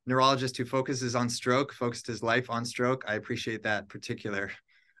neurologist who focuses on stroke, focused his life on stroke, I appreciate that particular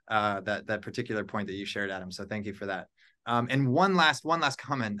that particular point that you shared, Adam. So thank you for that. And one last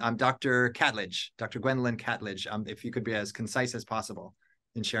comment, Dr. Gwendolyn Catledge, if you could be as concise as possible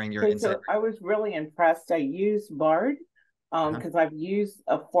in sharing your insight. So I was really impressed. I used BARD because I've used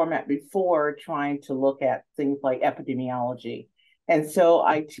a format before trying to look at things like epidemiology. And so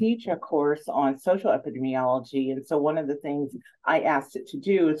I teach a course on social epidemiology. And so one of the things I asked it to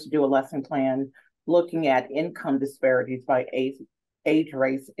do is to do a lesson plan looking at income disparities by age,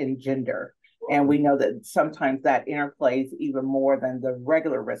 race, and gender. And we know that sometimes that interplays even more than the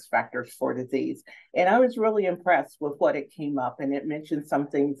regular risk factors for disease. And I was really impressed with what it came up. And it mentioned some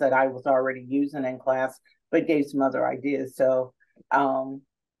things that I was already using in class, but gave some other ideas. So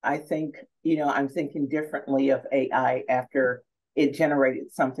I think, I'm thinking differently of AI after it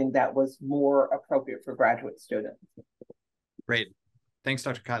generated something that was more appropriate for graduate students. Great. Thanks,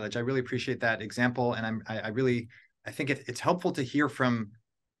 Dr. Catledge. I really appreciate that example. And I think it's helpful to hear from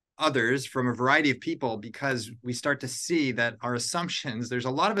others, from a variety of people, because we start to see that our assumptions, there's a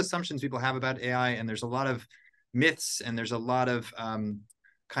lot of assumptions people have about AI, and there's a lot of myths, and there's a lot of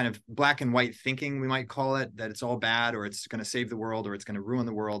kind of black and white thinking, we might call it, that it's all bad or it's going to save the world or it's going to ruin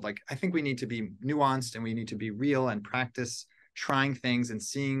the world. Like, I think we need to be nuanced and we need to be real and practice trying things and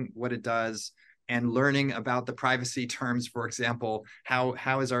seeing what it does and learning about the privacy terms. For example,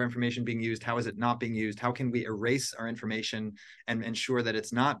 how is our information being used? How is it not being used? How can we erase our information and ensure that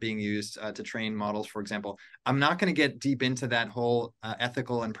it's not being used to train models, for example? I'm not going to get deep into that whole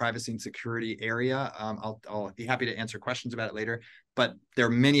ethical and privacy and security area. I'll be happy to answer questions about it later, but there are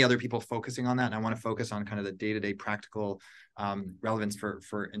many other people focusing on that. And I want to focus on kind of the day-to-day practical relevance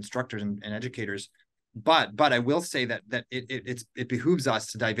for instructors and educators. But I will say that it behooves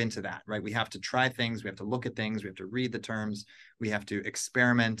us to dive into that, right? We have to try things, we have to look at things, we have to read the terms, we have to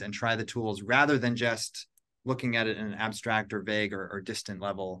experiment and try the tools rather than just looking at it in an abstract or vague or distant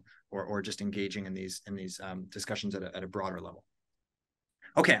level, or just engaging in these discussions at a broader level.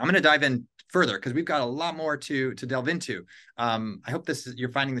 Okay, I'm going to dive in further because we've got a lot more to delve into. I hope you're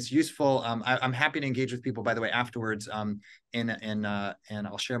finding this useful. I'm happy to engage with people, by the way, afterwards. And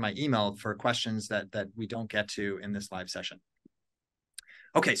I'll share my email for questions that we don't get to in this live session.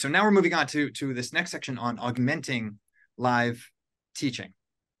 Okay, so now we're moving on to this next section on augmenting live teaching.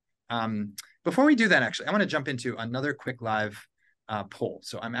 Before we do that, actually, I want to jump into another quick live poll.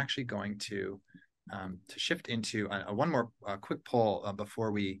 So I'm actually going to shift into one more quick poll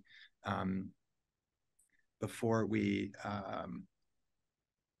before we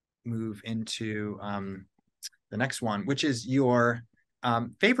move into the next one, which is your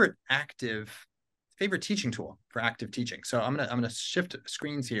favorite teaching tool for active teaching. So I'm gonna shift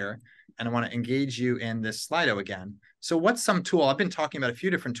screens here, and I want to engage you in this Slido again. So what's some tool? I've been talking about a few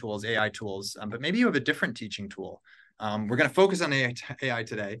different tools, AI tools, but maybe you have a different teaching tool. We're going to focus on AI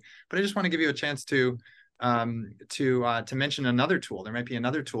today, but I just want to give you a chance to mention another tool. There might be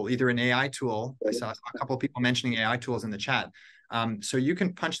another tool, either an AI tool. I saw a couple of people mentioning AI tools in the chat. So you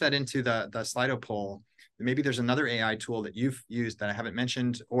can punch that into the Slido poll. Maybe there's another AI tool that you've used that I haven't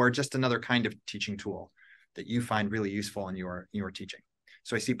mentioned, or just another kind of teaching tool that you find really useful in your teaching.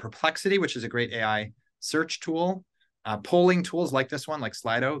 So I see Perplexity, which is a great AI search tool. Polling tools like this one, like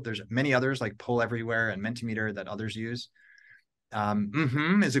Slido. There's many others like Poll Everywhere and Mentimeter that others use.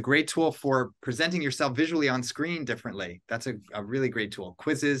 Is a great tool for presenting yourself visually on screen differently. That's a really great tool.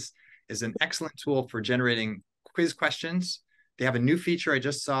 Quizzes is an excellent tool for generating quiz questions. They have a new feature I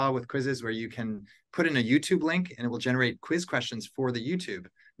just saw with quizzes where you can put in a YouTube link and it will generate quiz questions for the YouTube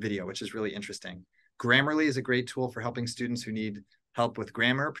video, which is really interesting. Grammarly is a great tool for helping students who need help with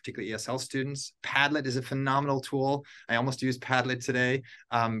grammar, particularly ESL students. Padlet is a phenomenal tool. I almost used Padlet today.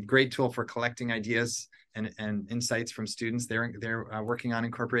 Great tool for collecting ideas and insights from students. They're working on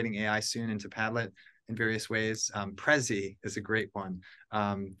incorporating AI soon into Padlet in various ways. Prezi is a great one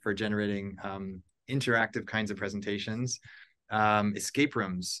for generating interactive kinds of presentations. Escape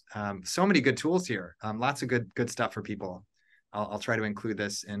rooms. So many good tools here. Lots of good stuff for people. I'll try to include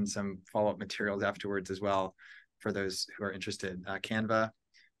this in some follow-up materials afterwards as well, for those who are interested. Canva.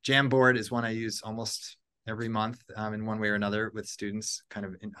 Jamboard is one I use almost every month in one way or another with students, kind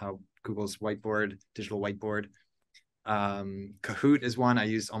of in Google's whiteboard, digital whiteboard. Kahoot is one I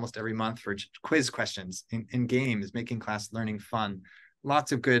use almost every month for quiz questions in games, making class learning fun.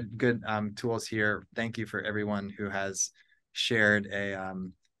 Lots of good tools here. Thank you for everyone who has shared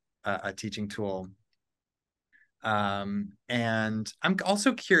a teaching tool. And I'm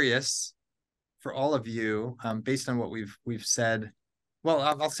also curious for all of you, based on what we've said. Well,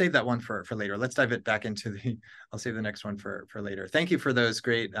 I'll save that one for later. Let's dive it back into I'll save the next one for later. Thank you for those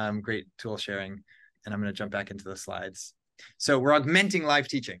great tool sharing. And I'm going to jump back into the slides. So we're augmenting live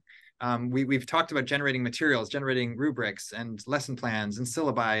teaching. We've talked about generating materials, generating rubrics and lesson plans and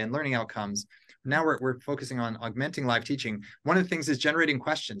syllabi and learning outcomes. Now we're focusing on augmenting live teaching. One of the things is generating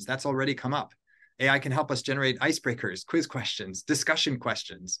questions. That's already come up. AI can help us generate icebreakers, quiz questions, discussion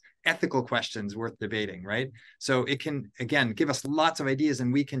questions, ethical questions worth debating, right? So it can, again, give us lots of ideas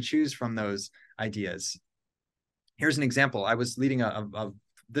and we can choose from those ideas. Here's an example. I was leading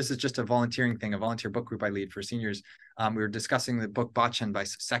this is just a volunteering thing, a volunteer book group I lead for seniors. We were discussing the book Bachan by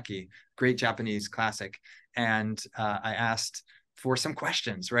Soseki, great Japanese classic. And I asked for some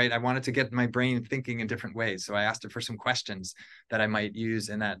questions, right? I wanted to get my brain thinking in different ways. So I asked it for some questions that I might use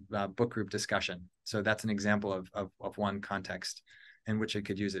in that book group discussion. So that's an example of one context in which I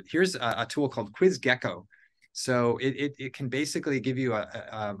could use it. Here's a tool called Quiz Gecko. So it can basically give you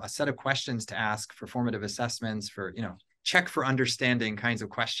a set of questions to ask for formative assessments, for, check for understanding kinds of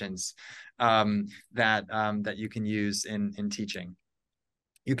questions that you can use in teaching.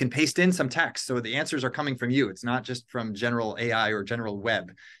 You can paste in some text, so the answers are coming from you. It's not just from general AI or general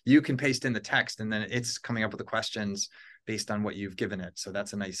web. You can paste in the text, and then it's coming up with the questions based on what you've given it. So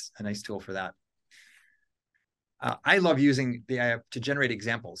that's a nice tool for that. I love using the AI to generate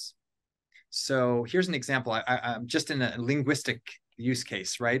examples. So here's an example. I'm just in a linguistic use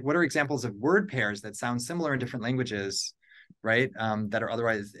case, right? What are examples of word pairs that sound similar in different languages, right? That are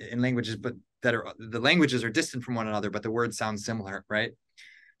otherwise in languages, but the languages are distant from one another, but the words sound similar, right?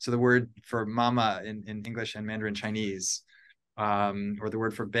 So the word for mama in English and Mandarin Chinese, or the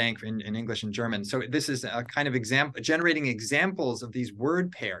word for bank in English and German. So this is a kind of example, generating examples of these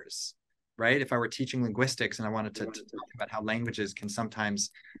word pairs, right? If I were teaching linguistics and I wanted to talk about how languages can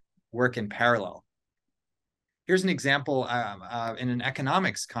sometimes work in parallel. Here's an example in an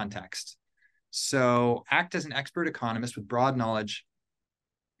economics context. So act as an expert economist with broad knowledge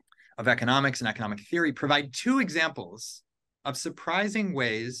of economics and economic theory. Provide 2 examples of surprising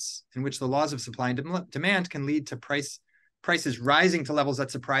ways in which the laws of supply and demand can lead to prices rising to levels that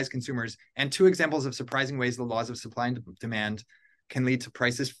surprise consumers, and 2 examples of surprising ways the laws of supply and demand can lead to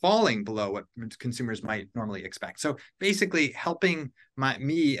prices falling below what consumers might normally expect. So basically helping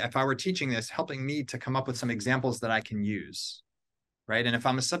me, if I were teaching this, helping me to come up with some examples that I can use, right? And if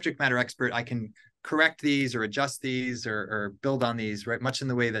I'm a subject matter expert, I can correct these or adjust these or build on these, right? Much in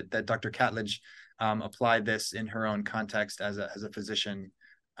the way that Dr. Catledge applied this in her own context as a physician,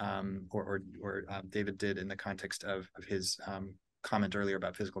 or David did in the context of his comment earlier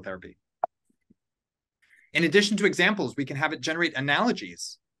about physical therapy. In addition to examples, we can have it generate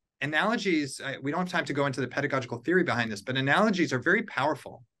analogies. Analogies, we don't have time to go into the pedagogical theory behind this, but analogies are very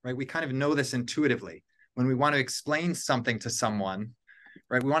powerful, right? We kind of know this intuitively. When we want to explain something to someone,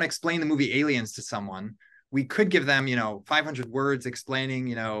 right? We want to explain the movie Aliens to someone. We could give them, 500 words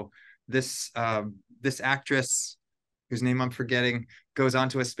explaining, this actress whose name I'm forgetting goes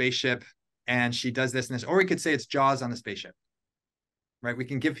onto a spaceship and she does this and this, or we could say it's Jaws on the spaceship, right? We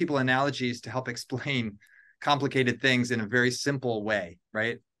can give people analogies to help explain complicated things in a very simple way,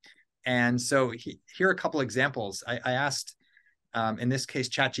 right? And so here are a couple examples. I asked, in this case,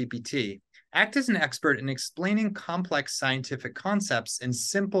 ChatGPT, act as an expert in explaining complex scientific concepts in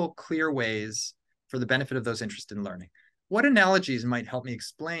simple, clear ways for the benefit of those interested in learning. What analogies might help me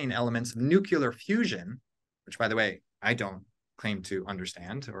explain elements of nuclear fusion, which, by the way, I don't claim to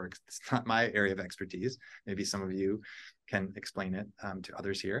understand, or it's not my area of expertise. Maybe some of you can explain it to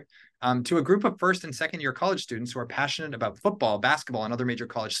others here, to a group of 1st and 2nd year college students who are passionate about football, basketball, and other major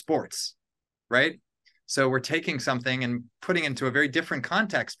college sports, right? So we're taking something and putting it into a very different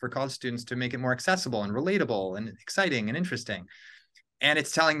context for college students to make it more accessible and relatable and exciting and interesting. And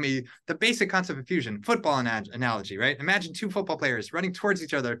it's telling me the basic concept of fusion, football analogy, right? Imagine 2 football players running towards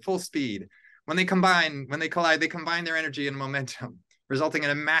each other at full speed. When they collide, they combine their energy and momentum, resulting in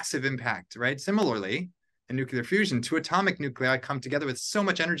a massive impact, right? Similarly, in nuclear fusion, 2 atomic nuclei come together with so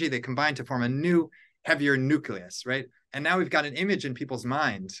much energy, they combine to form a new, heavier nucleus, right? And now we've got an image in people's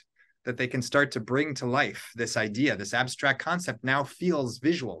mind that they can start to bring to life. This idea, this abstract concept now feels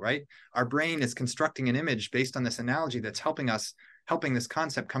visual, right? Our brain is constructing an image based on this analogy that's helping this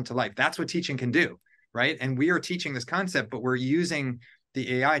concept come to life. That's what teaching can do, right? And we are teaching this concept, but we're using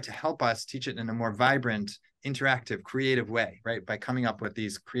the AI to help us teach it in a more vibrant, interactive, creative way, right? By coming up with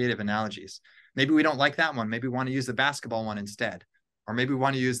these creative analogies. Maybe we don't like that one. Maybe we want to use the basketball one instead. Or maybe we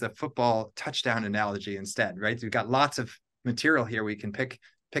want to use the football touchdown analogy instead, right? We've got lots of material here. We can pick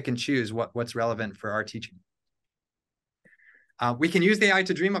and choose what's relevant for our teaching. We can use the AI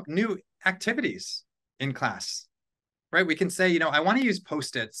to dream up new activities in class, right? We can say, I want to use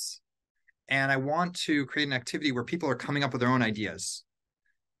Post-its and I want to create an activity where people are coming up with their own ideas.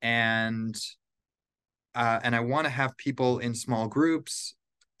 And I want to have people in small groups,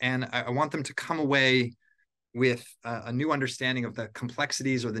 and I want them to come away with a new understanding of the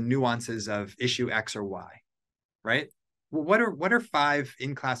complexities or the nuances of issue X or Y, right? Well, what are 5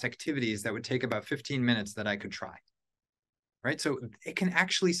 in-class activities that would take about 15 minutes that I could try, right? So it can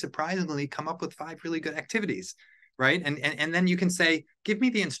actually surprisingly come up with 5 really good activities, right? And then you can say, give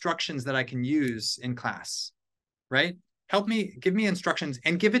me the instructions that I can use in class, right? Give me instructions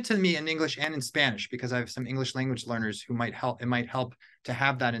and give it to me in English and in Spanish, because I have some English language learners who might help. It might help to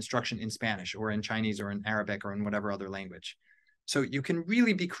have that instruction in Spanish or in Chinese or in Arabic or in whatever other language. So you can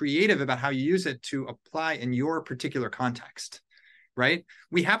really be creative about how you use it to apply in your particular context, right?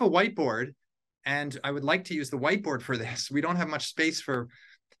 We have a whiteboard, and I would like to use the whiteboard for this. We don't have much space for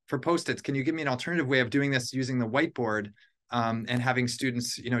Post-its. Can you give me an alternative way of doing this using the whiteboard? And having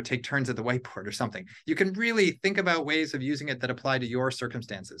students, take turns at the whiteboard or something. You can really think about ways of using it that apply to your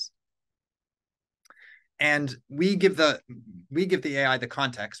circumstances. And we give the AI the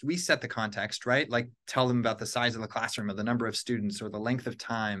context. We set the context, right? Like tell them about the size of the classroom or the number of students or the length of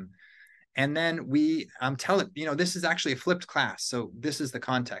time. And then we tell it, this is actually a flipped class. So this is the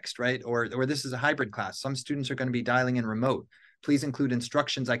context, right? Or this is a hybrid class. Some students are going to be dialing in remote. Please include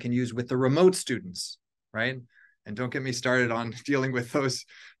instructions I can use with the remote students, right? And don't get me started on dealing with those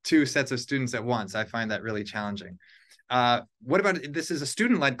two sets of students at once. I find that really challenging. What about, this is a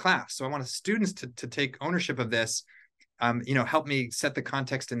student-led class. So I want students to take ownership of this, help me set the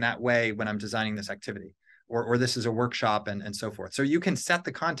context in that way when I'm designing this activity. Or this is a workshop and so forth. So you can set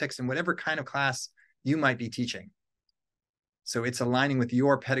the context in whatever kind of class you might be teaching. So it's aligning with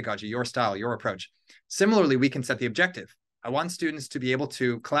your pedagogy, your style, your approach. Similarly, we can set the objective. I want students to be able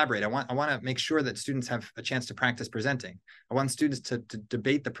to collaborate. I want to make sure that students have a chance to practice presenting. I want students to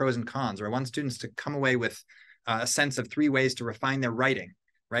debate the pros and cons, or I want students to come away with a sense of 3 ways to refine their writing,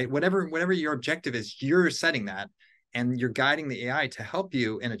 right? Whatever your objective is, you're setting that, and you're guiding the AI to help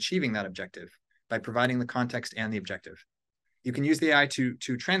you in achieving that objective by providing the context and the objective. You can use the AI to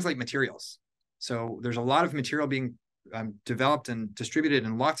translate materials. So there's a lot of material being developed and distributed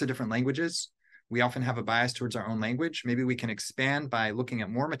in lots of different languages. We often have a bias towards our own language. Maybe we can expand by looking at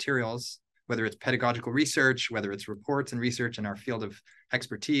more materials, whether it's pedagogical research, whether it's reports and research in our field of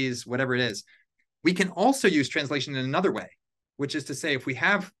expertise, whatever it is. We can also use translation in another way, which is to say, if we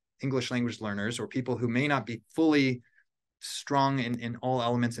have English language learners or people who may not be fully strong in all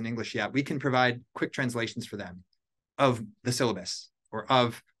elements in English yet, we can provide quick translations for them of the syllabus or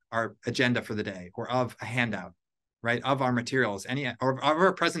of our agenda for the day or of a handout, right? Of our materials, or of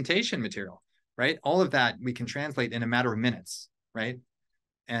our presentation material, right? All of that we can translate in a matter of minutes, right?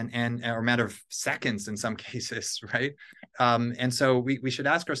 And or a matter of seconds in some cases, right? And so we should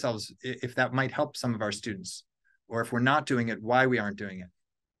ask ourselves if that might help some of our students, or if we're not doing it, why we aren't doing it,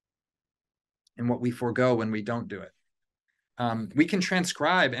 and what we forego when we don't do it. We can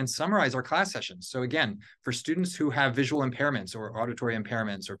transcribe and summarize our class sessions. So again, for students who have visual impairments or auditory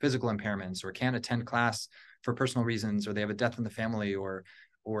impairments or physical impairments, or can't attend class for personal reasons, or they have a death in the family, or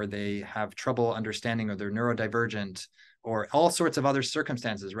they have trouble understanding, or they're neurodivergent, or all sorts of other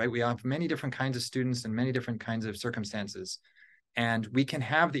circumstances, right? We have many different kinds of students and many different kinds of circumstances. And we can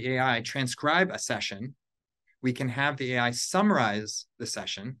have the AI transcribe a session. We can have the AI summarize the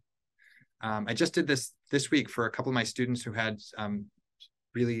session. I just did this week for a couple of my students who had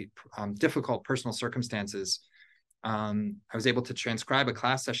really difficult personal circumstances. I was able to transcribe a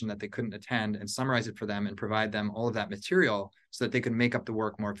class session that they couldn't attend and summarize it for them and provide them all of that material so that they could make up the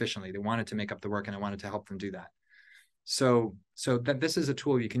work more efficiently. They wanted to make up the work, and I wanted to help them do that. So that this is a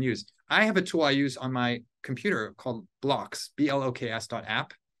tool you can use. I have a tool I use on my computer called Blocks,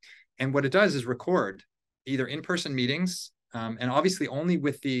 BLOKS.app. And what it does is record either in-person meetings, and obviously only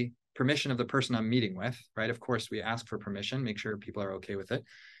with the permission of the person I'm meeting with, right? Of course, we ask for permission, make sure people are okay with it.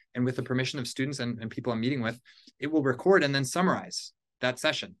 And with the permission of students and people I'm meeting with, it will record and then summarize that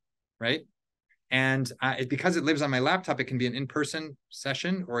session, right? And because it lives on my laptop, it can be an in-person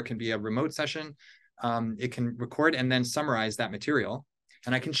session or it can be a remote session. It can record and then summarize that material.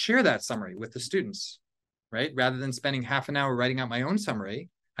 And I can share that summary with the students, right? Rather than spending half an hour writing out my own summary,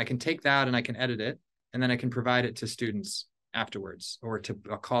 I can take that and I can edit it, and then I can provide it to students afterwards, or to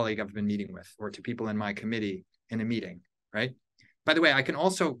a colleague I've been meeting with, or to people in my committee in a meeting, right? By the way, I can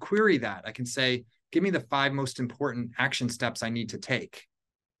also query that. I can say, give me the 5 most important action steps I need to take,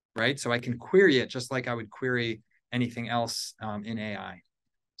 right? So I can query it just like I would query anything else in AI.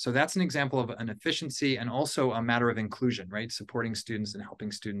 So that's an example of an efficiency and also a matter of inclusion, right? Supporting students and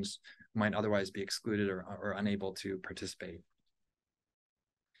helping students who might otherwise be excluded or unable to participate.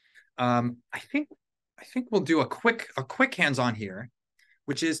 I think we'll do a quick hands-on here,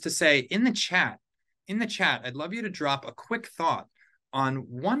 which is to say, in the chat, I'd love you to drop a quick thought on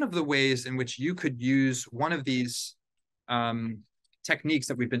one of the ways in which you could use one of these techniques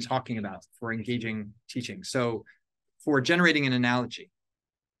that we've been talking about for engaging teaching. So for generating an analogy,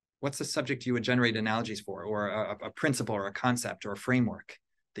 what's the subject you would generate analogies for, or a principle or a concept or a framework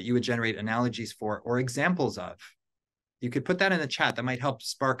that you would generate analogies for or examples of? You could put that in the chat. That might help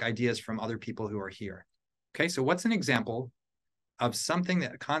spark ideas from other people who are here. Okay, so what's an example of something,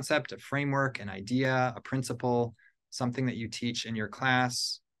 that a concept, a framework, an idea, a principle, something that you teach in your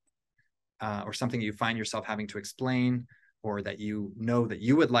class, or something you find yourself having to explain, or that you know that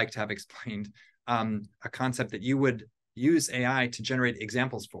you would like to have explained, a concept that you would use AI to generate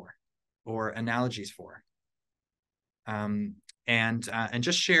examples for or analogies for. And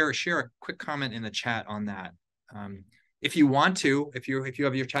just share a quick comment in the chat on that. If you want to, if you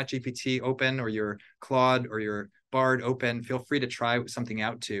have your ChatGPT open or your Claude or your Bard open, feel free to try something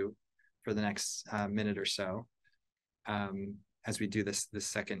out too for the next minute or so, as we do this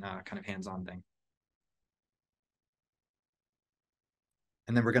second kind of hands-on thing.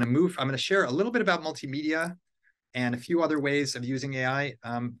 And then we're going to move, I'm going to share a little bit about multimedia and a few other ways of using AI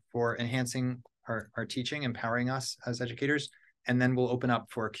for enhancing our teaching, empowering us as educators. And then we'll open up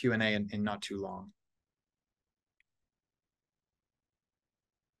for Q&A in not too long.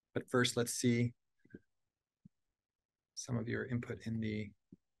 But first, let's see some of your input in the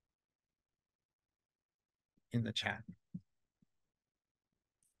chat.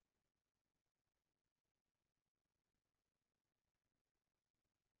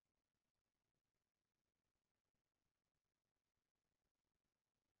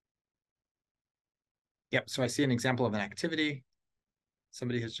 Yep, so I see an example of an activity.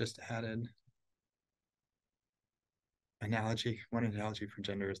 Somebody has just added analogy. One analogy for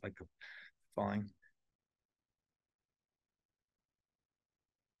gender is like the following.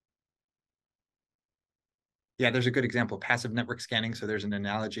 Yeah, there's a good example, passive network scanning. So there's an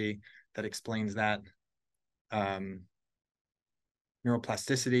analogy that explains that.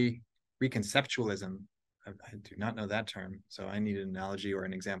 Neuroplasticity, reconceptualism. I do not know that term, so I need an analogy or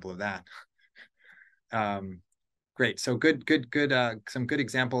an example of that. Great, so good, some good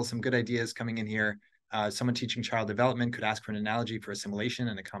examples, some good ideas coming in here. Someone teaching child development could ask for an analogy for assimilation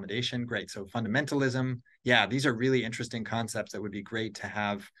and accommodation. Great, so fundamentalism. Yeah, these are really interesting concepts that would be great to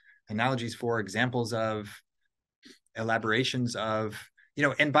have analogies for, examples of, elaborations of,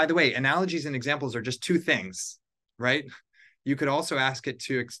 and by the way, analogies and examples are just two things, right? You could also ask it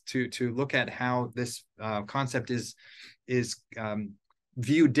to look at how this concept is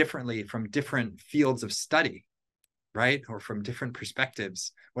viewed differently from different fields of study, right? Or from different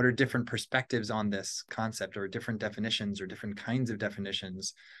perspectives. What are different perspectives on this concept, or different definitions, or different kinds of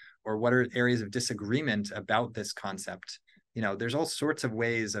definitions, or what are areas of disagreement about this concept? There's all sorts of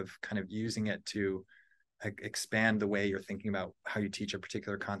ways of kind of using it to expand the way you're thinking about how you teach a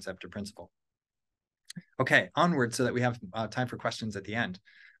particular concept or principle. Okay, onward so that we have time for questions at the end.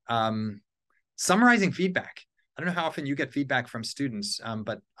 Summarizing feedback. I don't know how often you get feedback from students,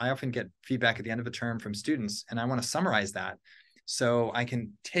 but I often get feedback at the end of a term from students, and I want to summarize that. So I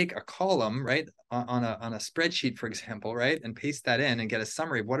can take a column, right, on a spreadsheet, for example, right, and paste that in and get a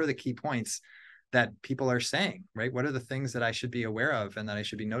summary of what are the key points that people are saying, right? What are the things that I should be aware of and that I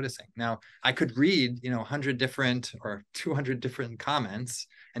should be noticing? Now, I could read, 100 different or 200 different comments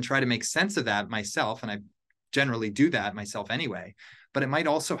and try to make sense of that myself, and I generally do that myself anyway. But it might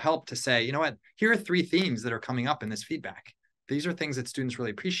also help to say, you know what, here are 3 themes that are coming up in this feedback. These are things that students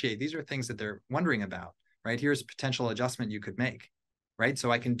really appreciate. These are things that they're wondering about, right? Here's a potential adjustment you could make, right?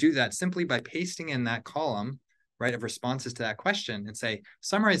 So I can do that simply by pasting in that column, right, of responses to that question and say,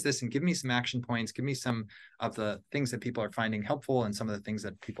 summarize this and give me some action points, give me some of the things that people are finding helpful and some of the things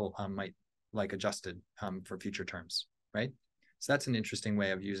that people might like adjusted for future terms, right? So that's an interesting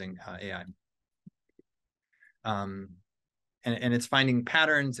way of using AI. And it's finding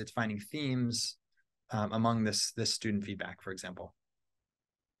patterns, it's finding themes among this student feedback, for example.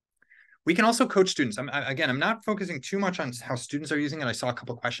 We can also coach students. Again, I'm not focusing too much on how students are using it. I saw a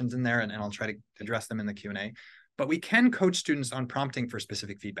couple of questions in there, and I'll try to address them in the Q&A. But we can coach students on prompting for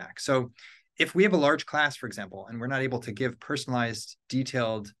specific feedback. So if we have a large class, for example, and we're not able to give personalized,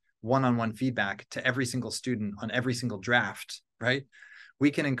 detailed, one-on-one feedback to every single student on every single draft, right? We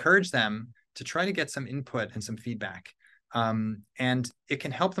can encourage them to try to get some input and some feedback. And it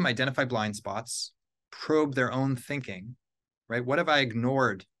can help them identify blind spots, probe their own thinking, right? What have I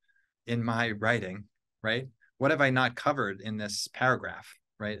ignored in my writing, right? What have I not covered in this paragraph,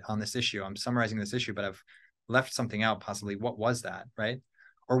 right? On this issue, I'm summarizing this issue, but I've left something out possibly. What was that, right?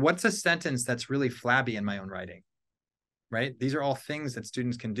 Or what's a sentence that's really flabby in my own writing, right? These are all things that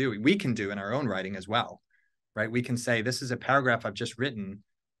students can do. We can do in our own writing as well, right? We can say, this is a paragraph I've just written.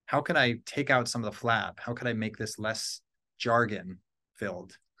 How can I take out some of the flab? How could I make this less jargon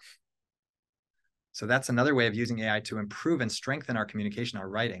filled? So that's another way of using AI to improve and strengthen our communication, our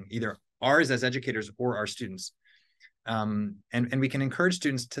writing, either ours as educators or our students. And we can encourage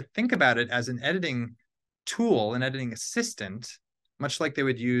students to think about it as an editing tool, an editing assistant, much like they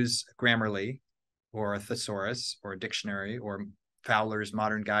would use Grammarly or a thesaurus or a dictionary or Fowler's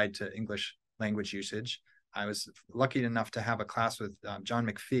Modern Guide to English Language Usage. I was lucky enough to have a class with John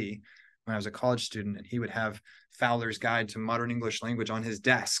McPhee when I was a college student, and he would have Fowler's Guide to Modern English Language on his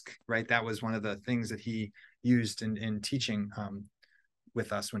desk, right? That was one of the things that he used in teaching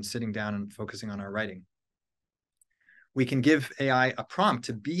with us when sitting down and focusing on our writing. We can give AI a prompt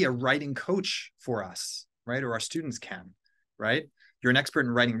to be a writing coach for us, right? Or our students can, right? You're an expert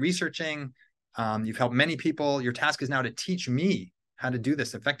in writing, researching. You've helped many people. Your task is now to teach me how to do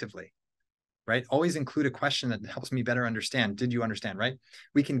this effectively, right? Always include a question that helps me better understand. Did you understand, right?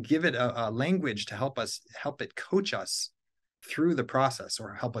 We can give it a language to help it coach us through the process,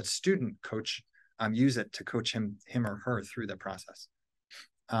 or help a student coach use it to coach him or her through the process.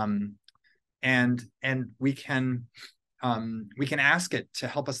 And we can ask it to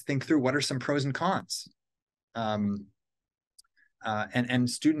help us think through what are some pros and cons. And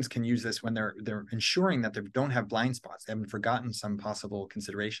students can use this when they're ensuring that they don't have blind spots. They haven't forgotten some possible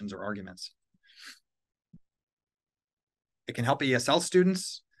considerations or arguments. It can help ESL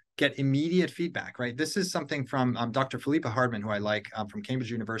students get immediate feedback, right? This is something from Dr. Philippa Hardman, who I like, from Cambridge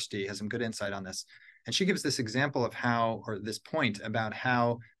University, has some good insight on this. And she gives this example of how, or this point about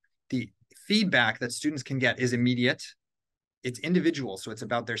how the feedback that students can get is immediate. It's individual, so it's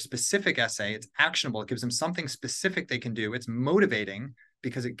about their specific essay. It's actionable. It gives them something specific they can do. It's motivating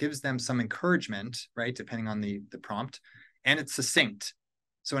because it gives them some encouragement, right, depending on the prompt. And it's succinct.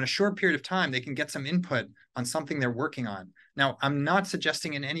 So in a short period of time, they can get some input on something they're working on. Now, I'm not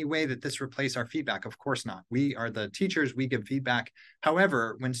suggesting in any way that this replaces our feedback. Of course not. We are the teachers. We give feedback.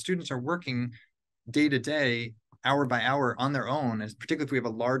 However, when students are working day to day, hour by hour on their own, as particularly if we have a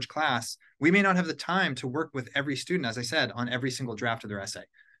large class, we may not have the time to work with every student, as I said, on every single draft of their essay.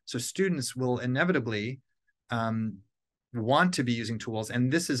 So students will inevitably want to be using tools,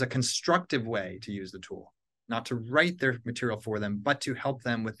 and this is a constructive way to use the tool, not to write their material for them, but to help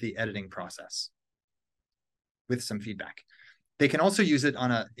them with the editing process with some feedback. They can also use it on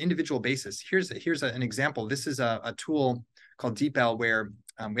an individual basis. Here's an example. This is a tool called DeepL, where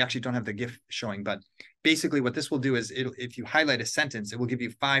we actually don't have the GIF showing, but basically what this will do is if you highlight a sentence, it will give you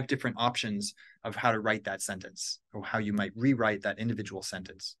 5 different options of how to write that sentence, or how you might rewrite that individual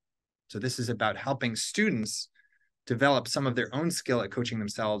sentence. So this is about helping students develop some of their own skill at coaching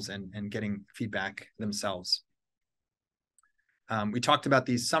themselves and getting feedback themselves. We talked about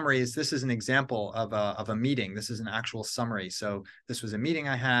these summaries. This is an example of a meeting. This is an actual summary. So this was a meeting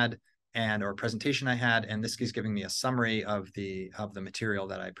I had, or a presentation I had, and this is giving me a summary of the material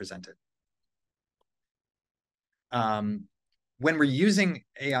that I presented. When we're using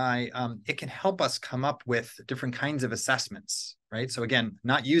AI, it can help us come up with different kinds of assessments, right? So again,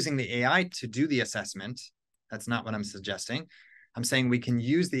 not using the AI to do the assessment. That's not what I'm suggesting. I'm saying we can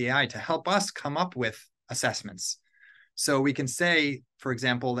use the AI to help us come up with assessments. So we can say, for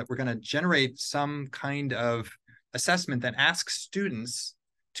example, that we're going to generate some kind of assessment that asks students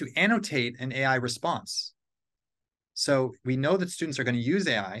to annotate an AI response. So we know that students are going to use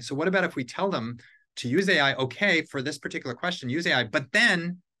AI. So what about if we tell them to use AI, okay, for this particular question, use AI, but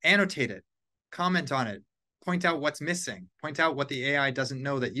then annotate it, comment on it, point out what's missing, point out what the AI doesn't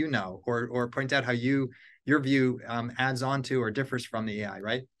know that you know, or point out how your view adds on to or differs from the AI,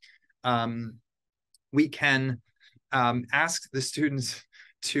 right? We can ask the students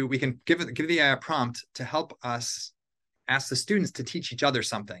to, we can give the AI a prompt to help us ask the students to teach each other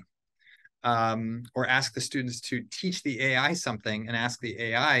something, or ask the students to teach the AI something and ask the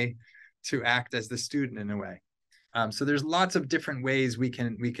AI to act as the student in a way. So there's lots of different ways we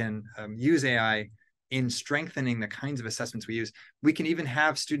can use AI in strengthening the kinds of assessments we use. We can even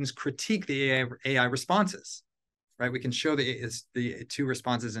have students critique the AI responses, right? We can show the 2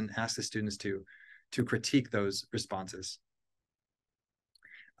 responses and ask the students to critique those responses.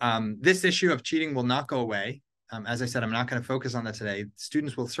 This issue of cheating will not go away. As I said, I'm not going to focus on that today.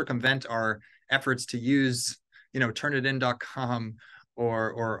 Students will circumvent our efforts to use, Turnitin.com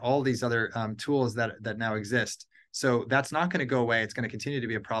or all these other tools that now exist. So that's not going to go away. It's going to continue to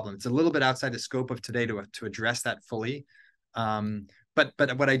be a problem. It's a little bit outside the scope of today to address that fully.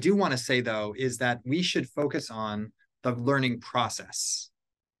 But what I do want to say, though, is that we should focus on the learning process,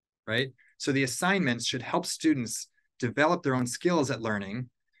 right? So the assignments should help students develop their own skills at learning,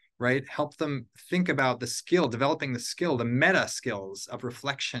 right? Help them think about the skill, developing the skill, the meta skills of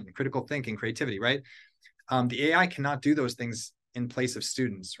reflection, critical thinking, creativity, right? The AI cannot do those things in place of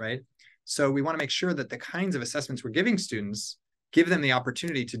students, right? So we want to make sure that the kinds of assessments we're giving students give them the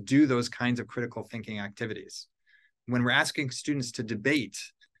opportunity to do those kinds of critical thinking activities. When we're asking students to debate,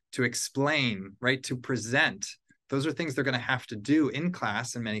 to explain, right, to present, those are things they're going to have to do in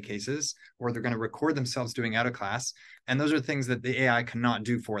class in many cases, or they're going to record themselves doing out of class. And those are things that the AI cannot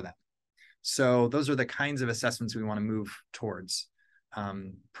do for them. So those are the kinds of assessments we want to move towards.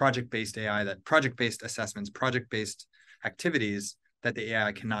 Project-based AI, project-based assessments, project-based activities that the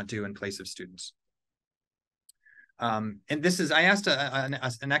AI cannot do in place of students. And this is, I asked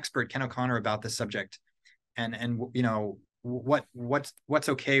an expert, Ken O'Connor, about this subject, and what's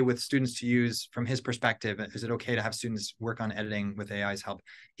okay with students to use from his perspective. Is it okay to have students work on editing with AI's help?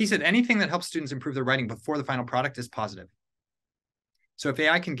 He said anything that helps students improve their writing before the final product is positive. So if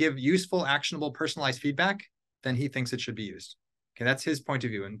AI can give useful, actionable, personalized feedback, then he thinks it should be used. Okay, that's his point of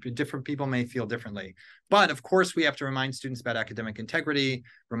view, and different people may feel differently. But of course, we have to remind students about academic integrity,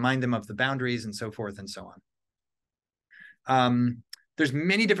 remind them of the boundaries, and so forth and so on. There's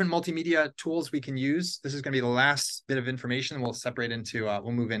many different multimedia tools we can use. This is going to be the last bit of information. We'll separate into,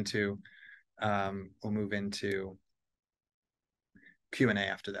 we'll move into Q&A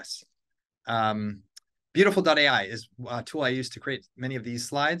after this. Beautiful.ai is a tool I use to create many of these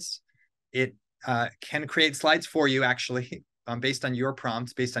slides. It can create slides for you, actually, based on your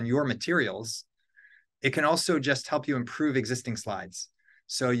prompts, based on your materials. It can also just help you improve existing slides.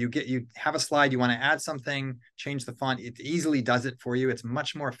 So you have a slide, you want to add something, change the font, it easily does it for you. It's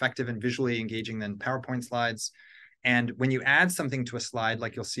much more effective and visually engaging than PowerPoint slides. And when you add something to a slide,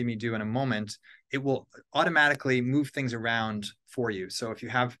 like you'll see me do in a moment, it will automatically move things around for you. So if you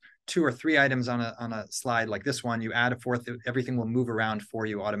have 2 or 3 items on a slide like this one, you add a 4th, everything will move around for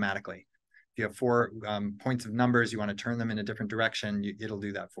you automatically. If you have 4 points of numbers, you want to turn them in a different direction, it'll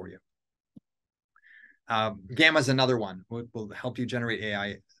do that for you. Gamma is another one. Will help you generate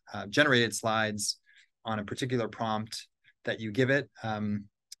AI generated slides on a particular prompt that you give it. Don't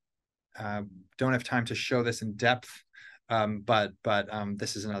have time to show this in depth, but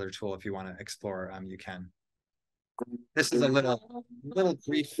this is another tool if you want to explore. You can. This is a little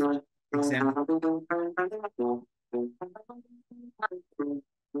brief example.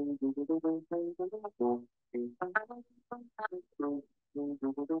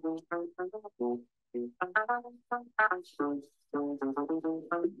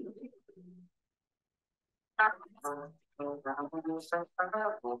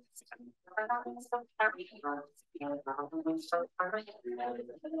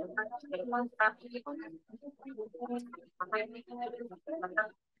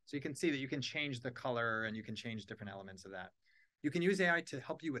 So you can see that you can change the color and you can change different elements of that. You can use AI to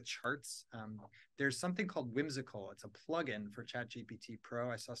help you with charts. There's something called Whimsical. It's a plugin for ChatGPT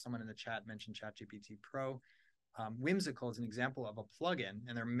Pro. I saw someone in the chat mention ChatGPT Pro. Whimsical is an example of a plugin,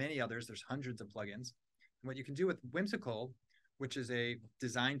 and there are many others. There's hundreds of plugins. And what you can do with Whimsical, which is a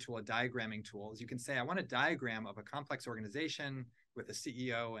design tool, a diagramming tool, is you can say, I want a diagram of a complex organization with a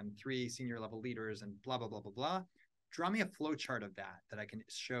CEO and 3 senior level leaders and blah, blah, blah, blah, blah. Draw me a flow chart of that I can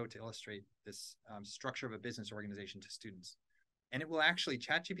show to illustrate this structure of a business organization to students. And it will actually,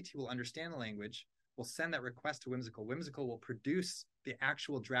 ChatGPT will understand the language, will send that request to Whimsical. Whimsical will produce the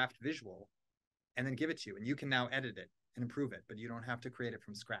actual draft visual and then give it to you. And you can now edit it and improve it, but you don't have to create it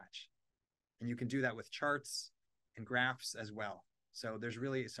from scratch. And you can do that with charts and graphs as well. So there's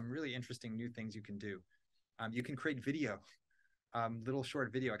really some really interesting new things you can do. You can create video, little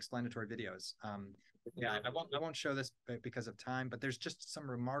short video, explanatory videos. Yeah, I won't show this because of time, but there's just some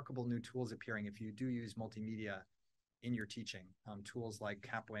remarkable new tools appearing if you do use multimedia in your teaching. Tools like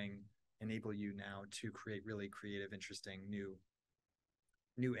Caplan enable you now to create really creative, interesting,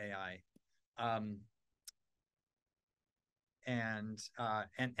 new AI. And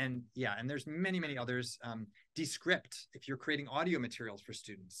there's many others. Descript, if you're creating audio materials for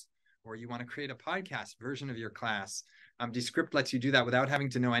students, or you want to create a podcast version of your class, Descript lets you do that without having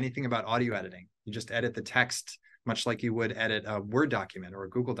to know anything about audio editing. You just edit the text much like you would edit a Word document or a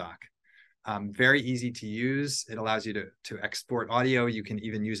Google Doc. Very easy to use. It allows you to export audio. You can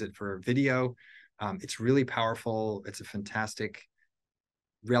even use it for video. It's really powerful. It's a fantastic,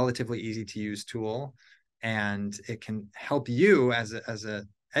 relatively easy to use tool. And it can help you as a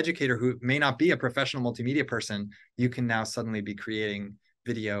educator who may not be a professional multimedia person. You can now suddenly be creating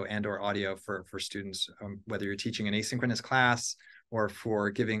video and or audio for students, whether you're teaching an asynchronous class or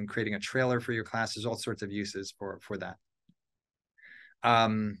for creating a trailer for your class. There's all sorts of uses for that.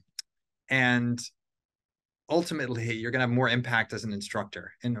 And ultimately, you're going to have more impact as an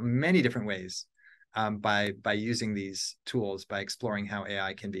instructor in many different ways by using these tools, by exploring how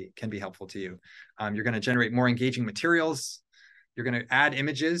AI can be helpful to you. You're going to generate more engaging materials. You're going to add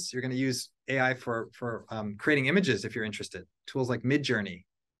images. You're going to use AI for creating images if you're interested. Tools like Midjourney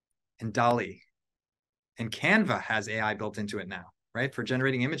and DALL-E. And Canva has AI built into it now, right? For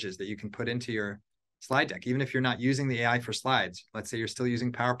generating images that you can put into your slide deck. Even if you're not using the AI for slides, let's say you're still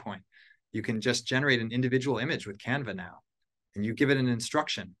using PowerPoint, you can just generate an individual image with Canva now. And you give it an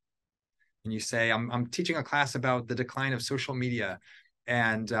instruction. And you say, I'm teaching a class about the decline of social media.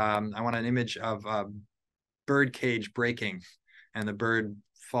 And I want an image of a bird cage breaking and the bird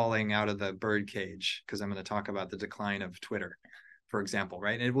falling out of the bird cage, because I'm going to talk about the decline of Twitter, for example,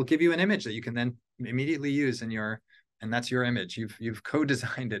 right? And it will give you an image that you can then immediately use and that's your image. You've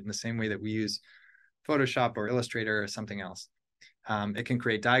co-designed it in the same way that we use Photoshop or Illustrator or something else. It can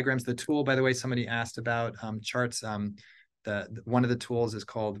create diagrams. The tool, by the way, somebody asked about charts. One of the tools is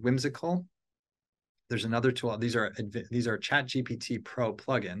called Whimsical. There's another tool. These are ChatGPT Pro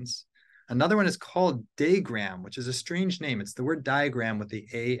plugins. Another one is called Daygram, which is a strange name. It's the word diagram with the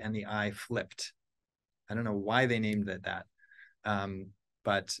A and the I flipped. I don't know why they named it that.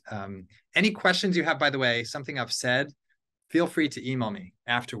 But any questions you have, by the way, something I've said, feel free to email me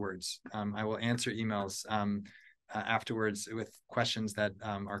afterwards. I will answer emails afterwards with questions that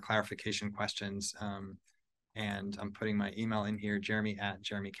are clarification questions. And I'm putting my email in here,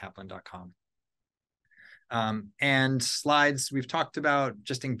 jeremy@jeremycaplan.com. And slides, we've talked about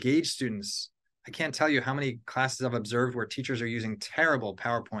just engage students. I can't tell you how many classes I've observed where teachers are using terrible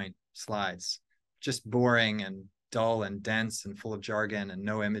PowerPoint slides, just boring and dull and dense and full of jargon and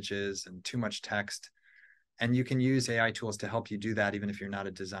no images and too much text. And you can use AI tools to help you do that, even if you're not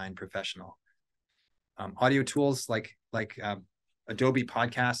a design professional. Audio tools like Adobe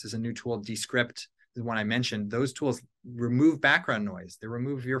Podcast is a new tool. Descript is one I mentioned. Those tools remove background noise. They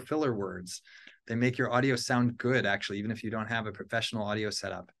remove your filler words. They make your audio sound good, actually, even if you don't have a professional audio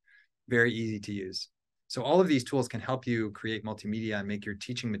setup. Very easy to use. So all of these tools can help you create multimedia and make your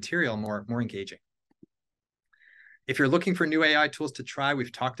teaching material more engaging. If you're looking for new AI tools to try,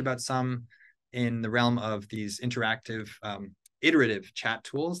 we've talked about some in the realm of these interactive, iterative chat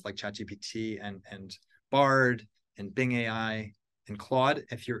tools like ChatGPT and Bard and Bing AI and Claude.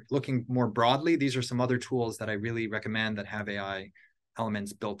 If you're looking more broadly, these are some other tools that I really recommend that have AI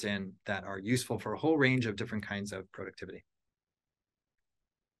elements built in that are useful for a whole range of different kinds of productivity.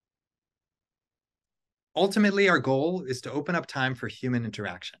 Ultimately, our goal is to open up time for human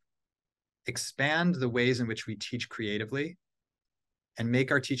interaction, expand the ways in which we teach creatively, and make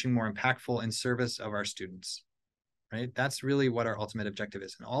our teaching more impactful in service of our students, right? That's really what our ultimate objective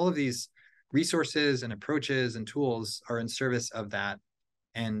is. And all of these resources and approaches and tools are in service of that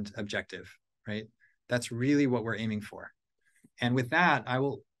end objective, right? That's really what we're aiming for. And with that, I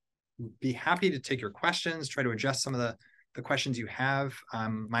will be happy to take your questions, try to address some of the questions you have.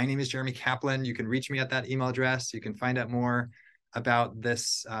 My name is Jeremy Caplan. You can reach me at that email address. You can find out more about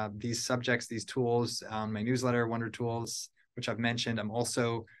this, these subjects, these tools, my newsletter, Wonder Tools, which I've mentioned. I'm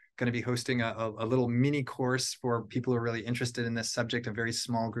also going to be hosting a little mini course for people who are really interested in this subject, a very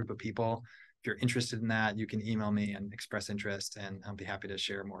small group of people. If you're interested in that, you can email me and express interest, and I'll be happy to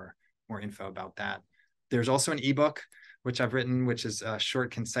share more info about that. There's also an ebook, which I've written, which is a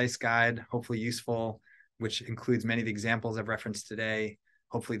short, concise guide, hopefully useful, which includes many of the examples I've referenced today.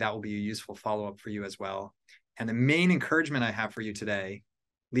 Hopefully that will be a useful follow-up for you as well. And the main encouragement I have for you today,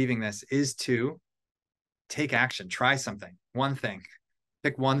 leaving this, is to take action, try something, one thing,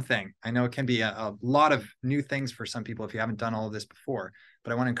 pick one thing. I know it can be a lot of new things for some people if you haven't done all of this before,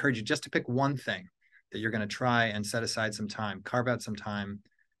 but I want to encourage you just to pick one thing that you're going to try and set aside some time, carve out some time,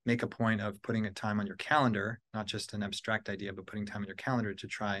 make a point of putting a time on your calendar, not just an abstract idea, but putting time on your calendar to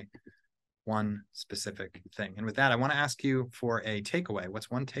try one specific thing. And with that, I want to ask you for a takeaway. What's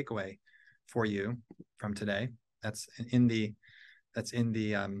one takeaway for you from today? That's in the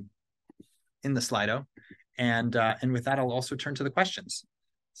Slido. And with that, I'll also turn to the questions.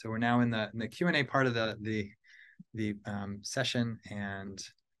 So we're now in the Q&A part of the session, and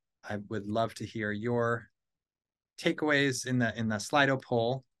I would love to hear your takeaways in the Slido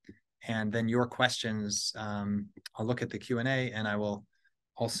poll, and then your questions. I'll look at the Q&A, and I will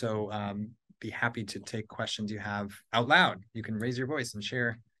also be happy to take questions you have out loud. You can raise your voice and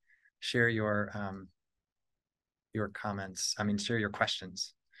share your comments. I mean, share your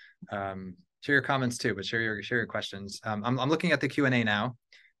questions. Share your comments too, but share your questions. I'm looking at the Q&A now,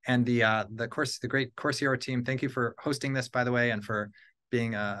 and the great Course Hero team. Thank you for hosting this, by the way, and for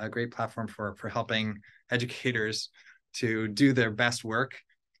being a great platform for helping educators to do their best work.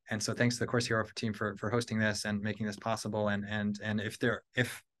 And so thanks to the Course Hero team for hosting this and making this possible. And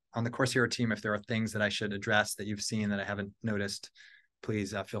if on the Course Hero team, if there are things that I should address that you've seen that I haven't noticed,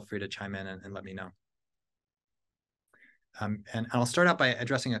 please feel free to chime in and let me know. And I'll start out by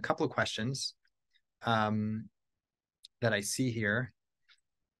addressing a couple of questions that I see here.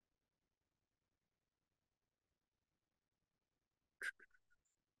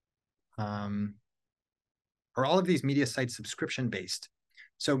 Are all of these media sites subscription-based?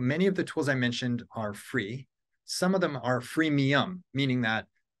 So many of the tools I mentioned are free. Some of them are freemium, meaning that,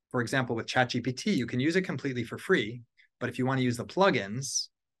 for example, with ChatGPT, you can use it completely for free, but if you want to use the plugins,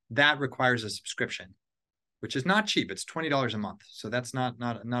 that requires a subscription, which is not cheap. It's $20 a month. So that's not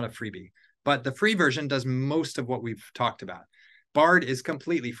a freebie. But the free version does most of what we've talked about. Bard is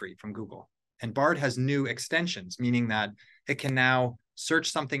completely free from Google. And Bard has new extensions, meaning that it can now search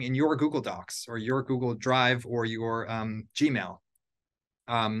something in your Google Docs or your Google Drive or your Gmail.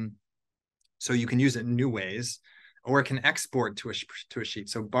 So you can use it in new ways. or it can export to a sheet.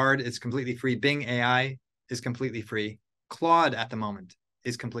 So Bard is completely free. Bing AI is completely free. Claude at the moment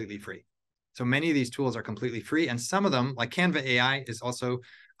is completely free. So many of these tools are completely free, and some of them, like Canva AI, is also